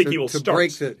 I think he will start.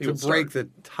 Break the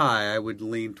tie, I would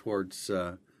lean towards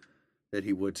that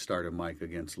he would start a Mike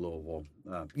against Louisville.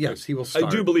 Yes, he will start. I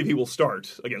do believe he will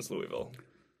start against Louisville.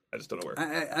 I just don't know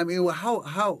where. I mean,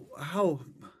 how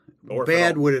Or if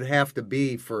bad at all. would it have to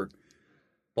be for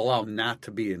Bilal not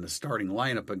to be in the starting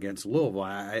lineup against Louisville?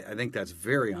 I think that's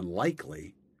very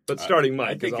unlikely. But starting I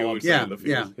Mike think is it all I'm would- saying in the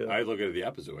field. yeah. I look at it the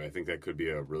opposite way. I think that could be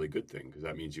a really good thing because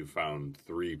that means you found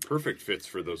 3 perfect fits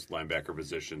for those linebacker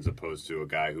positions, opposed to a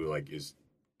guy who is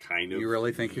kind of. You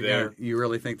really think there. You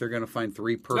really think they're going to find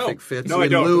 3 perfect fits No, I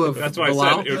in don't. lieu of That's why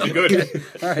Bilal? I said it would be good.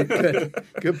 All right,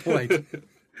 good point.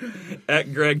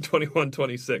 At Greg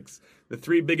 2126, the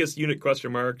 3 biggest unit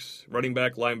question marks: running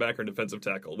back, linebacker, and defensive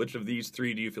tackle. Which of these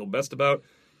 3 do you feel best about?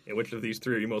 And which of these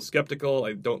 3 are you most skeptical?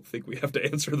 I don't think we have to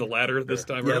answer the latter this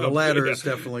time Yeah, around. the latter is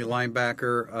definitely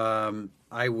linebacker.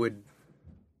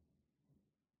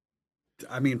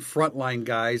 Frontline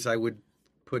guys, I would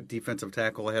put defensive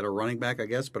tackle ahead of running back, I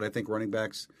guess, but I think running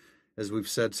backs, as we've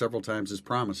said several times, is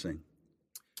promising.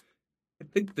 I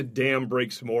think the dam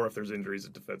breaks more if there's injuries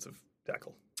at defensive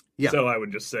tackle. Yeah. So I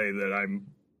would just say that I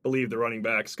believe the running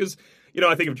backs because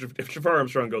I think if Jafar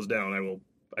Armstrong goes down,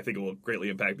 I think it will greatly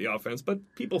impact the offense. But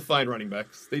people find running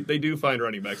backs. They do find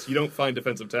running backs. You don't find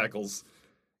defensive tackles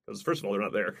because first of all they're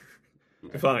not there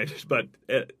to find. But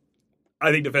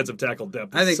I think defensive tackle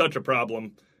depth is such a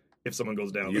problem. If someone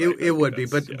goes down, It would be,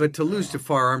 but to lose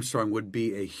Jafar Armstrong would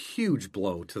be a huge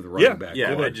blow to the running back.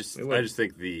 Yeah, core. I just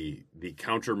think the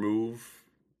counter move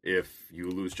if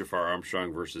you lose Jafar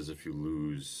Armstrong versus if you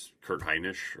lose Kurt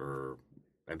Heinisch or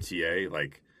MTA,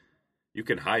 you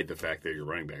can hide the fact that your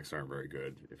running backs aren't very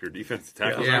good. If your defensive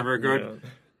tackles aren't very good,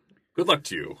 good luck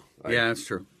to you. Yeah, that's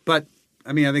true. But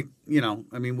I think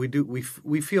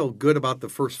we feel good about the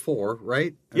first 4,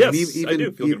 right? I do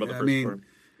feel good about the first 4.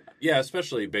 Yeah,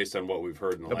 especially based on what we've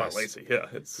heard in the About last Lacey,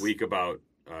 it's week about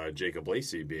Jacob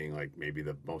Lacey being maybe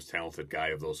the most talented guy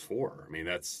of those 4. I mean,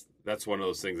 that's one of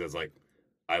those things that's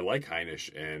I like Heinisch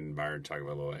and Myron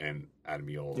Tagovailoa and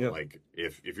Ademiyola. Yeah.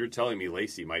 If you're telling me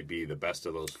Lacey might be the best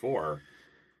of those 4,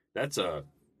 that's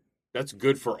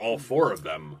good for all 4 of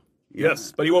them.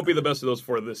 Yes, but he won't be the best of those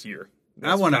 4 this year.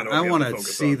 I want to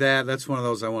see that. That's one of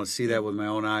those I want to see that with my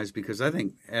own eyes because I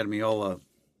think Ademiyola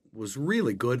was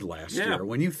really good last year.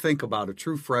 When you think about a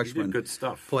true freshman good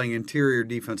stuff. Playing interior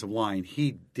defensive line,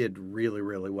 he did really,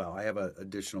 really well. I have an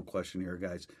additional question here,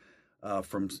 guys,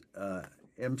 from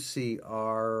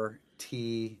MCRT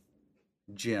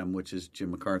Jim, which is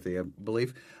Jim McCarthy, I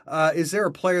believe. Is there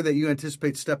a player that you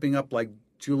anticipate stepping up like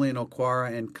Julian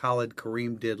Okwara and Khalid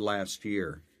Kareem did last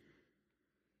year?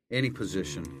 Any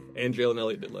position. And Jalen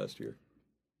Elliott did last year.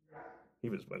 He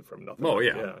just went from nothing. Oh,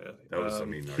 yeah. That was,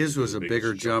 his was a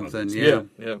bigger jump than, Yeah.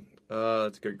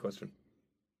 That's a good question.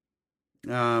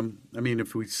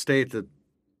 If we stay at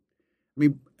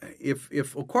if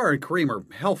Okwara and Kareem are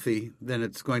healthy, then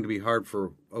it's going to be hard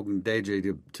for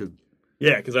Ogundeji to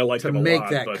because I like him a lot. To make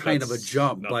that but kind of a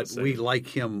jump, not but the same. we like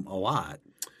him a lot.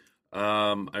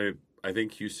 I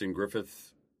think Houston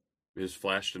Griffith has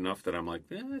flashed enough that I'm I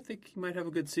think he might have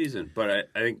a good season. But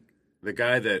I think the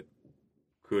guy that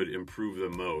could improve the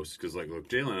most, because look,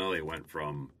 Jalen Elliott went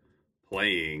from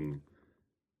playing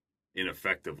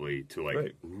ineffectively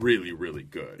to really, really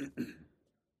good.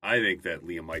 I think that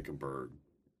Liam Eichenberg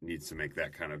needs to make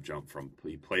that kind of jump from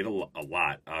he played a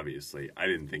lot, obviously. I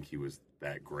didn't think he was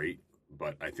that great,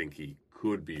 but I think he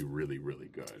could be really, really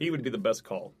good. He would be the best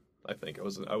call, I think. I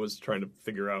was trying to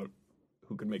figure out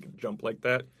who could make a jump like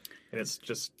that. And it's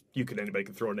just anybody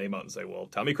could throw a name out and say, well,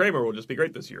 Tommy Kramer will just be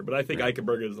great this year. But I think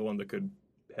Eichenberg is the one that could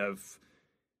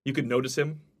you could notice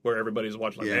him where everybody's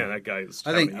watching man, that guy is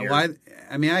I think I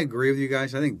agree with you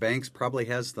guys. I think Banks probably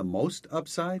has the most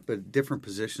upside, but different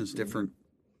positions, different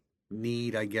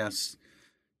need, I guess,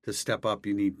 to step up.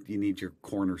 You need your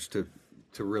corners to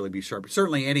really be sharp.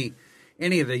 Certainly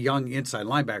any of the young inside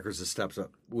linebackers that steps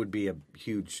up would be a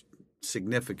huge,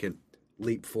 significant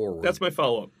leap forward. That's my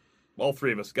follow-up. All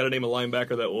 3 of us got to name a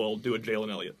linebacker that will do a Jalen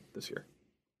Elliott this year.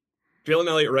 Jalen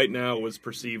Elliott right now was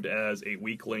perceived as a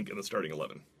weak link in the starting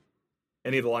 11.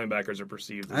 Any of the linebackers are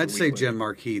perceived as I'd a weak say link. Jen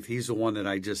Markeith. He's the one that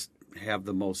I just have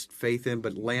the most faith in,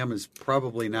 but Lamb is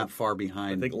probably not far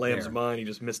behind. I think Lamb's there. mine. He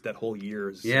just missed that whole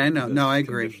year. Yeah, I know. No, I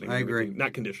agree. Conditioning and everything.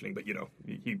 Not conditioning, but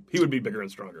he would be bigger and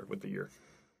stronger with the year.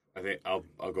 I think I'll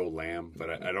go Lamb, but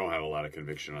I don't have a lot of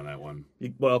conviction on that one.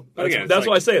 That's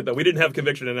why I say it, though. We didn't have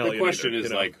conviction in Elliott. The question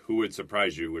either, is, who would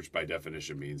surprise you, which by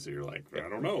definition means that you're I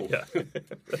don't know. Yeah.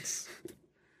 That's...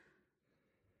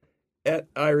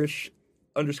 At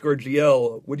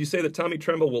Irish_GL, would you say that Tommy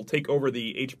Tremble will take over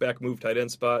the H-back move tight end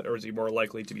spot, or is he more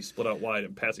likely to be split out wide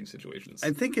in passing situations?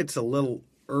 I think it's a little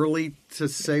early to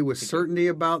say with certainty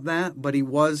about that, but he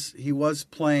was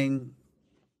playing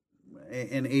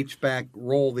an H-back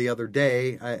role the other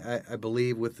day, I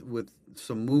believe, with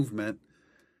some movement.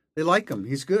 They like him.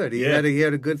 He's good. He had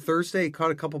a good Thursday. He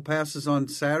caught a couple passes on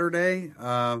Saturday.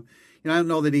 I don't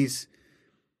know that he's.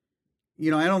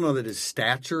 I don't know that his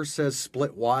stature says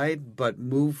split wide, but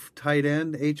move tight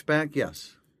end, H-back,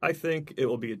 yes. I think it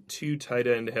will be a 2 tight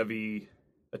end heavy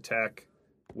attack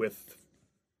with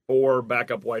 4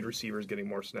 backup wide receivers getting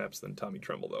more snaps than Tommy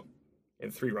Tremble, though,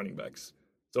 and 3 running backs.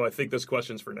 So I think this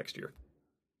question's for next year.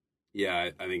 Yeah,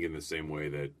 I think in the same way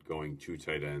that going 2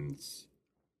 tight ends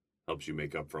helps you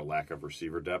make up for a lack of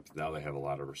receiver depth. Now they have a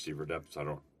lot of receiver depth. So I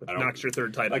don't knocks your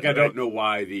third tight end. I don't know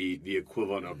why the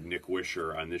equivalent of Nick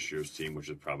Wisher on this year's team, which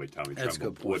is probably Tommy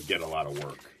Tremble, would get a lot of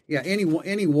work. Yeah, any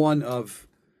one of.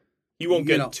 You won't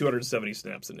get 270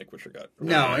 snaps that Nick Wisher got.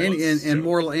 No, and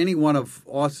more any one of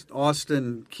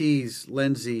Austin, Keys,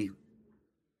 Lindsey,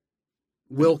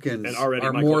 Wilkins and already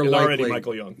are Michael, more likely. Already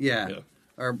Michael Young. Yeah.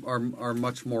 Are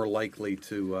much more likely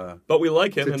to. But we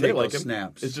like him, and they like him.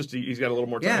 Snaps. It's just he's got a little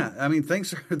more time. Yeah, I mean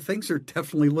things are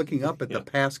definitely looking up at the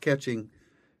pass catching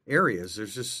areas.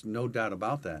 There's just no doubt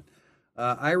about that.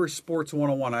 Irish Sports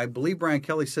 101. I believe Brian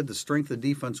Kelly said the strength of the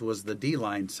defense was the D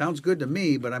line. Sounds good to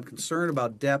me, but I'm concerned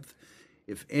about depth.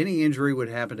 If any injury would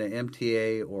happen to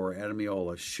MTA or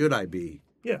Adamiola, should I be?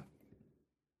 Yeah.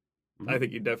 I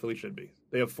think you definitely should be.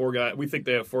 They have 4 guys. We think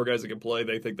they have 4 guys that can play.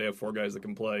 They think they have 4 guys that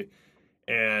can play.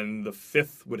 And the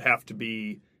 5th would have to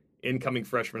be incoming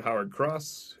freshman Howard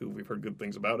Cross, who we've heard good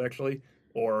things about, actually,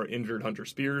 or injured Hunter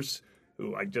Spears,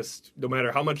 who no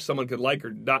matter how much someone could like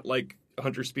or not like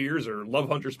Hunter Spears or love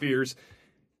Hunter Spears,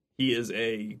 he is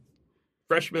a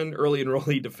freshman, early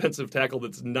enrollee defensive tackle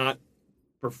that's not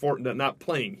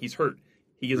playing. He's hurt.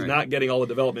 He is not getting all the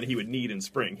development he would need in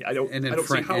spring. I don't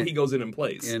see how he goes in and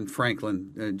plays. And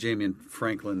Franklin, Jamian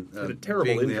Franklin, a terrible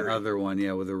being injury. The other one,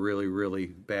 with a really, really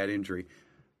bad injury.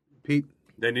 Pete?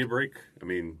 They need a break. I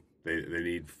mean, they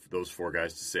need those 4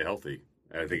 guys to stay healthy.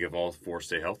 And I think if all 4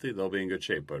 stay healthy, they'll be in good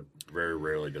shape, but very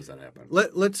rarely does that happen.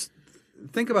 Let's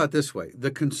think about it this way. The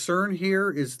concern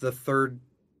here is the 3rd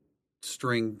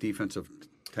string defensive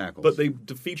tackles. But they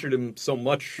featured him so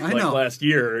much last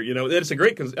year. It's a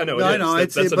great. I know.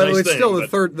 It's a nice thing, still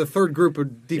the third group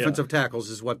of defensive tackles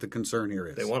is what the concern here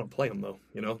is. They want to play him though.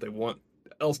 They want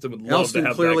Elston would love to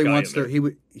have clearly that guy wants in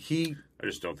there. He. I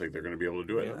just don't think they're going to be able to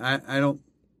do it. I don't.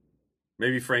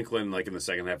 Maybe Franklin, like in the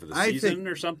second half of the season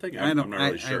or something. I'm not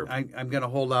really sure. I'm going to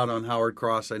hold out on Howard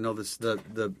Cross. I know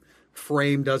the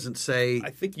frame doesn't say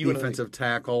defensive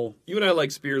tackle. You and I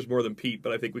like Spears more than Pete,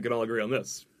 but I think we can all agree on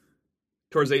this.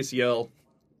 Towards ACL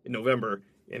in November,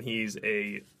 and he's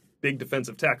a big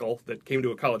defensive tackle that came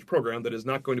to a college program that is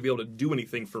not going to be able to do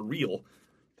anything for real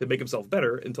to make himself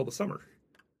better until the summer.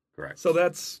 Correct. So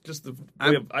that's just the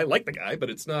way I like the guy, but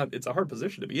it's a hard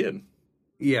position to be in.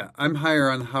 Yeah, I'm higher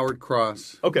on Howard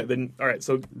Cross. Okay, then all right.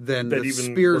 So then the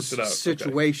Spears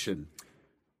situation. Okay.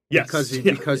 Yes,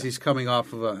 because he's coming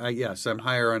off of I'm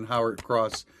higher on Howard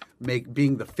Cross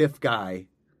being the 5th guy.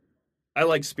 I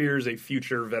like Spears, a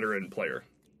future veteran player.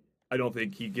 I don't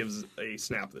think he gives a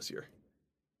snap this year.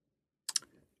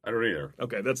 I don't either.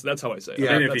 Okay, that's how I say it.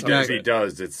 Yeah, and if he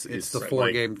does, it's the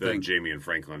 4-game thing. The Jamian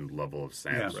Franklin level of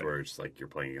snaps, where it's like you're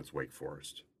playing against Wake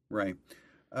Forest. Right.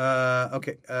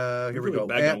 Okay. Here we go.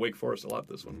 Back on Wake Forest a lot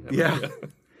this one. Yeah.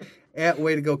 At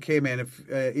Way to Go K-Man, if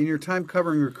in your time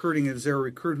covering recruiting, is there a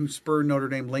recruit who spurred Notre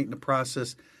Dame late in the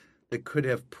process that could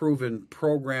have proven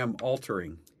program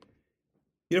altering?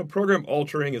 Program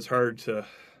altering is hard to.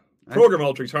 Program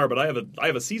altering is hard, but I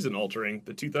have a season altering.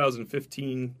 The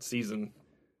 2015 season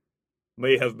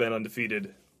may have been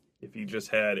undefeated if you just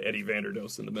had Eddie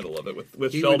Vanderdoes in the middle of it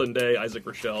with Sheldon Day, Isaac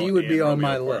Rochelle. He would be on Romeo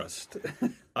my Cora. list.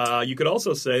 You could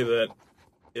also say that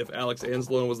if Alex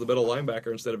Anzalone was the middle linebacker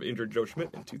instead of injured Joe Schmidt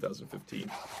in 2015,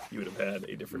 you would have had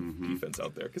a different defense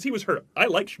out there because he was hurt. I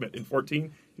liked Schmidt in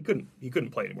 14. He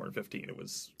couldn't play anymore in 15.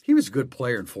 He was a good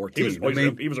player in 14.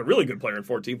 He was a really good player in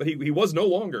 14, but he was no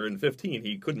longer in 15.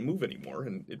 He couldn't move anymore,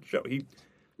 and it showed. He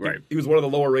was one of the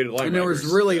lower rated linebackers. And there was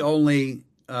really only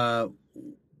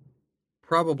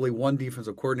probably one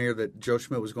defensive coordinator that Joe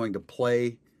Schmidt was going to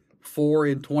play for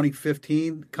in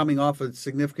 2015, coming off a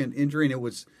significant injury, and it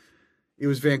was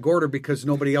Van Gorder because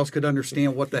nobody else could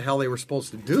understand what the hell they were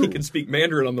supposed to do. He can speak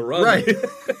Mandarin on the run. Right.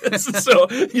 So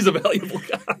he's a valuable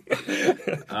guy.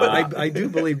 I do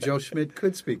believe Joe Schmidt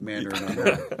could speak Mandarin on the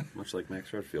run. Much like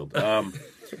Max Redfield.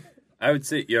 I would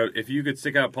say, if you could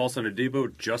stick out Paulson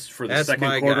Adebo just for the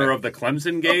second quarter of the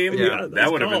Clemson game,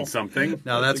 that would have been something.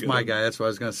 No, that's my guy. That's what I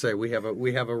was going to say. We have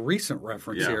a recent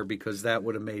reference here because that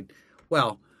would have made,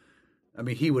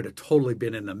 he would have totally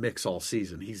been in the mix all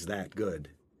season. He's that good.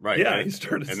 Right. Yeah, right? he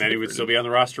started. And then he would still be on the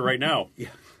roster right now. Yeah,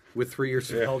 with 3 years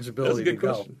of That's eligibility a good to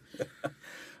go.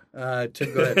 question.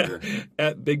 Tim, go ahead.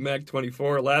 At Big Mac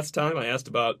 24, last time I asked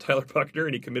about Tyler Buckner,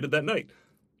 and he committed that night.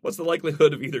 What's the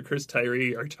likelihood of either Chris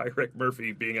Tyree or Tyrek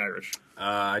Murphy being Irish?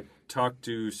 I talked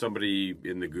to somebody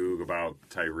in the Goog about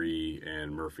Tyree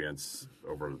and Murphy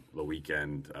over the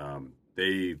weekend.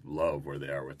 They love where they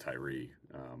are with Tyree.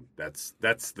 That's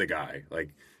the guy.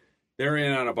 Like, they're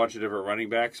in on a bunch of different running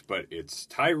backs, but it's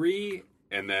Tyree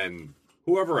and then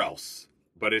whoever else.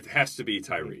 But it has to be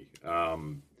Tyree.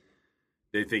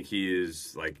 They think he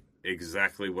is like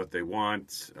exactly what they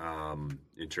want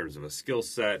in terms of a skill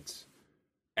set,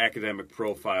 academic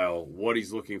profile, what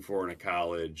he's looking for in a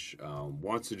college,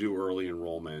 wants to do early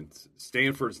enrollment.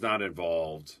 Stanford's not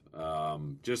involved.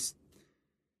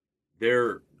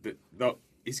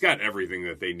 He's got everything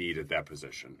that they need at that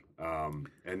position.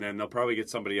 And then they'll probably get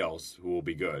somebody else who will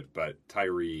be good. But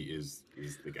Tyree is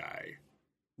the guy.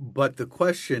 But the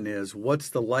question is, what's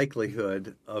the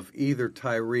likelihood of either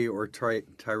Tyree or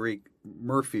Tyreek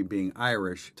Murphy being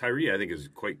Irish? Tyree, I think, is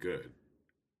quite good.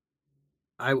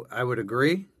 I would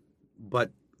agree,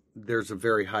 but there's a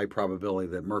very high probability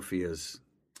that Murphy is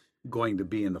going to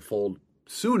be in the fold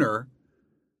sooner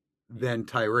than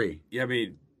Tyree. Yeah, I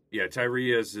mean,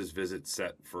 Tyree has his visit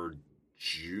set for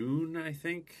June, I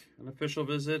think, an official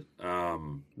visit.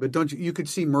 But don't you could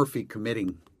see Murphy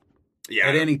committing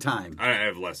at any time. I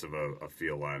have less of a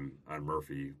feel on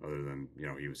Murphy other than,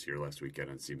 he was here last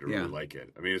weekend and seemed to really like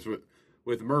it. I mean, it's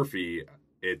with Murphy,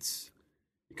 it's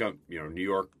New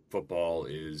York football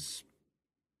is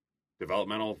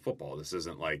developmental football. This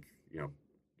isn't like,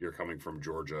 you're coming from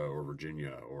Georgia or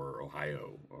Virginia or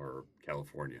Ohio or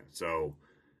California. So,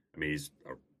 I mean, he's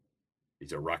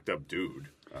a rocked up dude,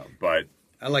 but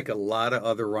I like a lot of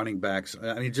other running backs.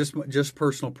 I mean, just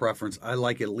personal preference. I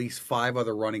like at least 5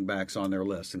 other running backs on their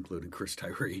list, including Chris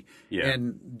Tyree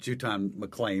and Juton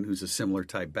McLean, who's a similar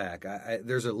type back.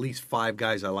 There's at least 5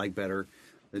 guys I like better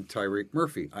than Tyreek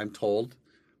Murphy. I'm told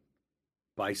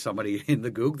by somebody in the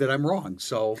Goog that I'm wrong.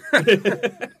 So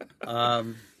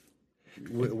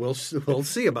we'll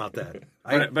see about that.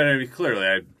 But I mean,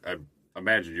 clearly, I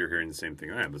imagine you're hearing the same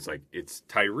thing I am. It's like it's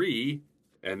Tyree.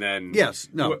 And then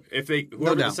whoever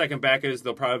the second back is,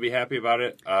 they'll probably be happy about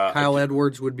it. Kyle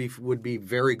Edwards would be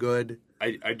very good.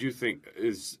 I do think,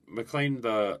 is McLean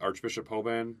the Archbishop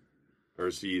Hoban, or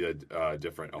is he the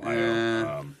different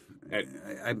Ohio?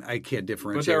 I can't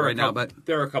differentiate right now, but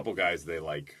there are a couple guys they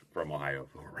like from Ohio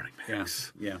who are running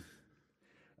backs. Yeah.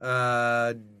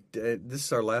 This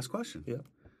is our last question. Yeah.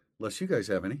 Unless you guys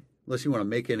have any. Unless you want to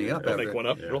make any up. I'll make one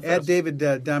up real fast. At David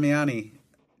Damiani.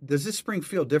 Does this spring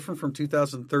feel different from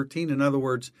 2013? In other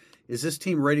words, is this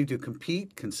team ready to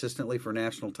compete consistently for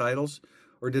national titles?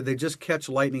 Or did they just catch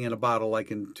lightning in a bottle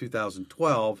like in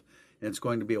 2012, and it's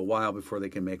going to be a while before they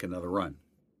can make another run?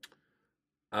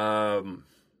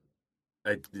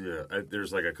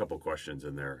 There's like a couple questions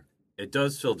in there. It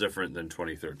does feel different than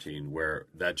 2013, where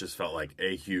that just felt like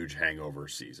a huge hangover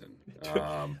season.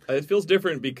 It feels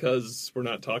different because we're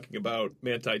not talking about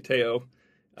Manti Te'o,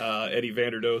 Eddie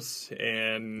Vanderdoes,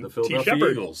 and the T. Philadelphia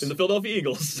Shepard Eagles. and the Philadelphia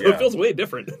Eagles. So it feels way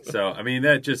different. So, I mean,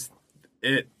 that just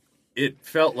it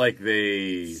felt like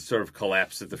they sort of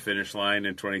collapsed at the finish line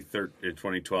in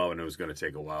 2012, and it was going to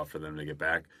take a while for them to get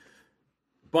back.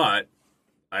 But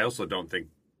I also don't think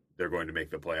they're going to make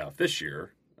the playoff this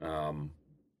year.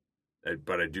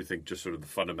 But I do think just sort of the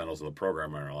fundamentals of the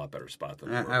program are in a lot better spot than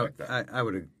they were back then.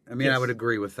 I would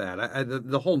agree with that.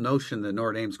 The whole notion that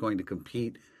Notre Dame's going to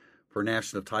compete for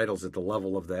national titles at the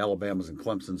level of the Alabamas and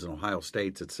Clemsons and Ohio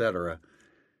States, et cetera,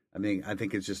 I mean, I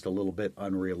think it's just a little bit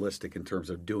unrealistic in terms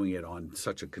of doing it on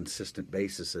such a consistent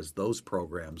basis as those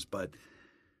programs, but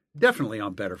definitely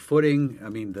on better footing. I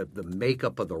mean, the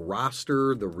makeup of the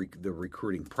roster, the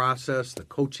recruiting process, the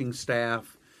coaching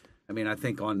staff. I mean, I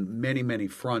think on many, many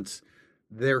fronts,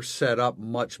 they're set up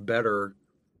much better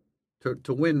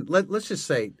to win. Let's just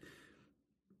say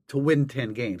to win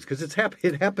 10 games, because it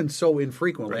happens so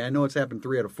infrequently. Right. I know it's happened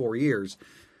 3 out of 4 years.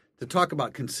 To talk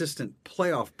about consistent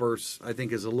playoff bursts, I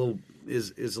think is a little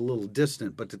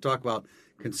distant. But to talk about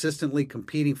consistently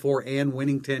competing for and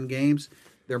winning 10 games,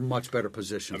 they're much better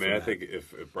positioned. I mean, I think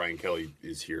if Brian Kelly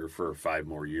is here for 5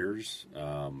 more years,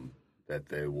 that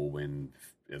they will win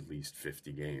at least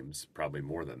 50 games, probably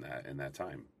more than that in that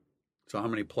time. So how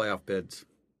many playoff bids?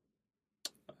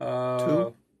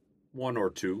 2? 1 or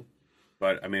 2.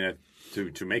 But, I mean,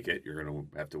 to make it, you're going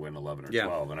to have to win 11 or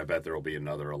 12. And I bet there will be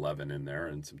another 11 in there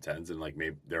and some 10s. And, like,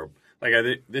 maybe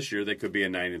this year they could be a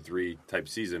 9-3 type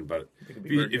season. But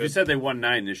if you said they won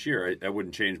 9 this year, I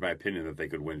wouldn't change my opinion that they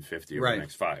could win 50 over the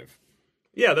next 5.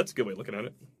 Yeah, that's a good way of looking at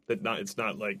it. It's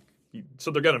not like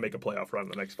so they're going to make a playoff run in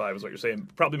the next 5 is what you're saying.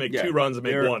 Probably make 2 runs and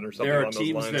make 1 or something along those lines.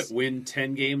 There are teams that win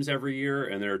 10 games every year,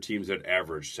 and there are teams that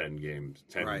average 10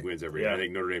 wins every year. I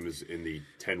think Notre Dame is in the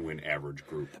 10-win average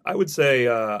group. I would say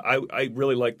I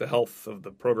really like the health of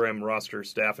the program, roster,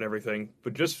 staff, and everything.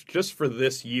 But just for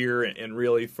this year and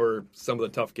really for some of the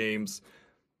tough games,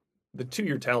 the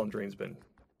 2-year talent drain's been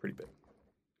pretty big.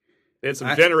 They had some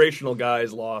generational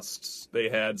guys lost. They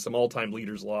had some all-time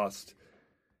leaders lost.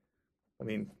 I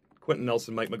mean, Quentin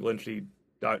Nelson, Mike McGlinchey,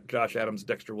 Josh Adams,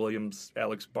 Dexter Williams,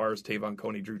 Alex Bars, Tavon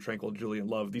Coney, Drew Tranquil, Julian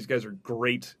Love. These guys are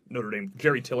great Notre Dame.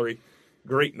 Jerry Tillery,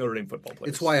 great Notre Dame football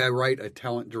players. It's why I write a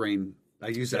talent drain. I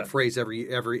use that phrase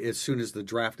every as soon as the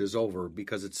draft is over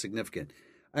because it's significant.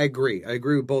 I agree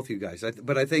with both you guys.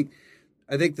 But I think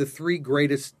the 3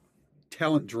 greatest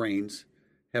talent drains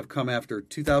have come after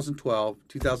 2012,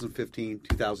 2015,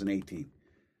 2018.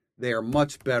 They are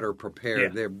much better prepared. Yeah.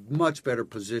 They're much better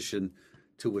positioned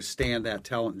to withstand that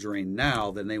talent drain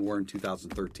now than they were in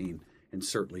 2013 and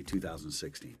certainly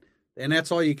 2016. And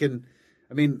that's all you can.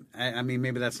 I mean,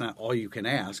 maybe that's not all you can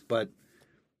ask, but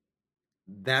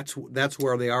that's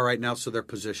where they are right now. So they're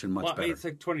positioned much better. It's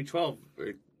like 2012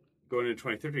 going into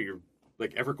 2013. You're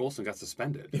like Everett Golson got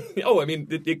suspended.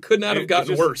 It could not have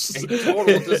gotten worse. A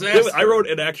total disaster.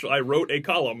 I wrote a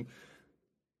column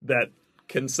that.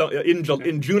 In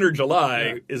June or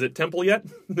July, is it Temple yet?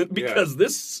 Because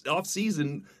this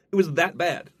offseason, it was that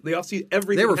bad. The offseason,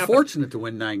 everything They were happened. Fortunate to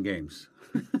win 9 games.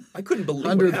 I couldn't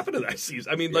believe what happened to that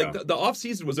season. I mean, the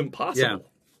offseason was impossible.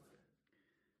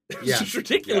 Yeah. It's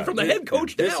ridiculous from the head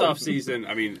coach down. This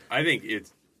offseason, I think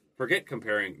it's forget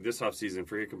comparing it to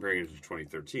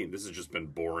 2013. This has just been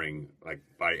boring, like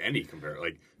by any compare.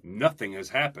 Like nothing has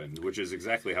happened, which is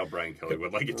exactly how Brian Kelly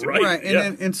would like it to be. Right,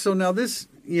 and so now this,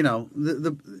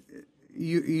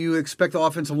 you expect the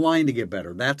offensive line to get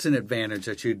better. That's an advantage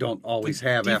that you don't always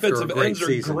have after a great season.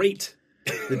 Defensive ends are great.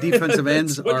 The defensive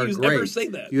ends are great. Never say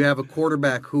that. You have a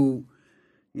quarterback who,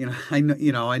 I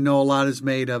know a lot is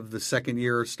made of the second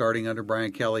year starting under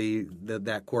Brian Kelly.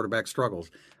 That quarterback struggles.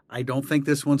 I don't think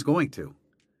this one's going to.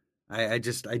 I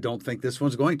don't think this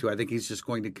one's going to. I think he's just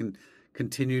going to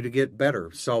continue to get better.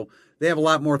 So they have a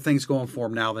lot more things going for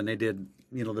him now than they did,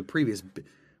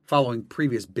 following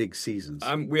previous big seasons.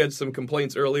 We had some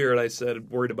complaints earlier, and I said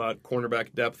worried about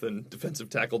cornerback depth and defensive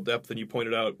tackle depth, and you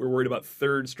pointed out we're worried about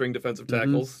third-string defensive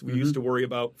tackles. Mm-hmm. We used to worry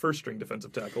about first-string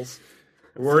defensive tackles.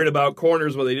 We're worried about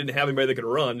corners where they didn't have anybody that could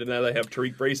run, and now they have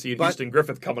Tariq Bracy and Houston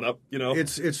Griffith coming up.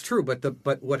 It's true,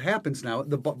 but what happens now?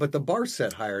 The bar's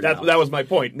set higher now. That was my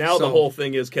point. Now the whole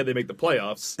thing is, can they make the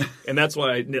playoffs? And that's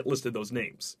why I listed those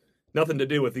names. Nothing to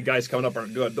do with the guys coming up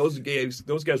aren't good. Those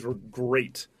guys were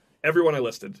great. Everyone I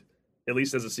listed, at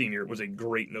least as a senior, was a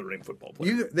great Notre Dame football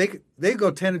player. They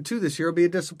go 10-2 this year. It'll be a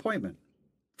disappointment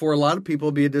for a lot of people.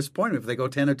 It'll be a disappointment if they go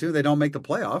 10-2. They don't make the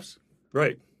playoffs.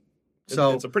 Right.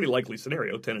 So it's a pretty likely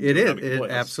scenario. 10-2. It is. It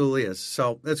absolutely is.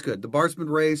 So that's good. The bar's been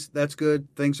raised. That's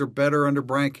good. Things are better under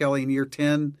Brian Kelly in year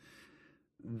 10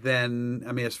 than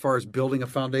as far as building a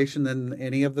foundation than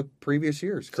any of the previous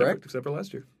years. Correct, except for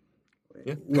last year.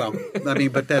 Yeah. Well,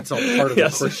 but that's all part of the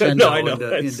crescendo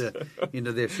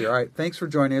into this year. All right. Thanks for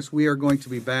joining us. We are going to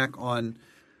be back on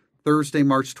Thursday,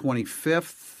 March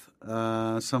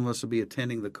 25th. Some of us will be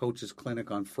attending the Coaches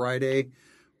Clinic on Friday.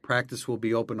 Practice will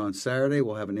be open on Saturday.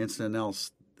 We'll have an instant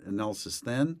analysis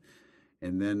then,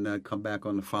 and then come back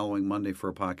on the following Monday for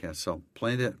a podcast. So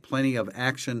plenty of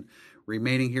action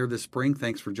remaining here this spring.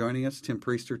 Thanks for joining us. Tim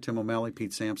Priester, Tim O'Malley,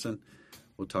 Pete Sampson.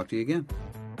 We'll talk to you again.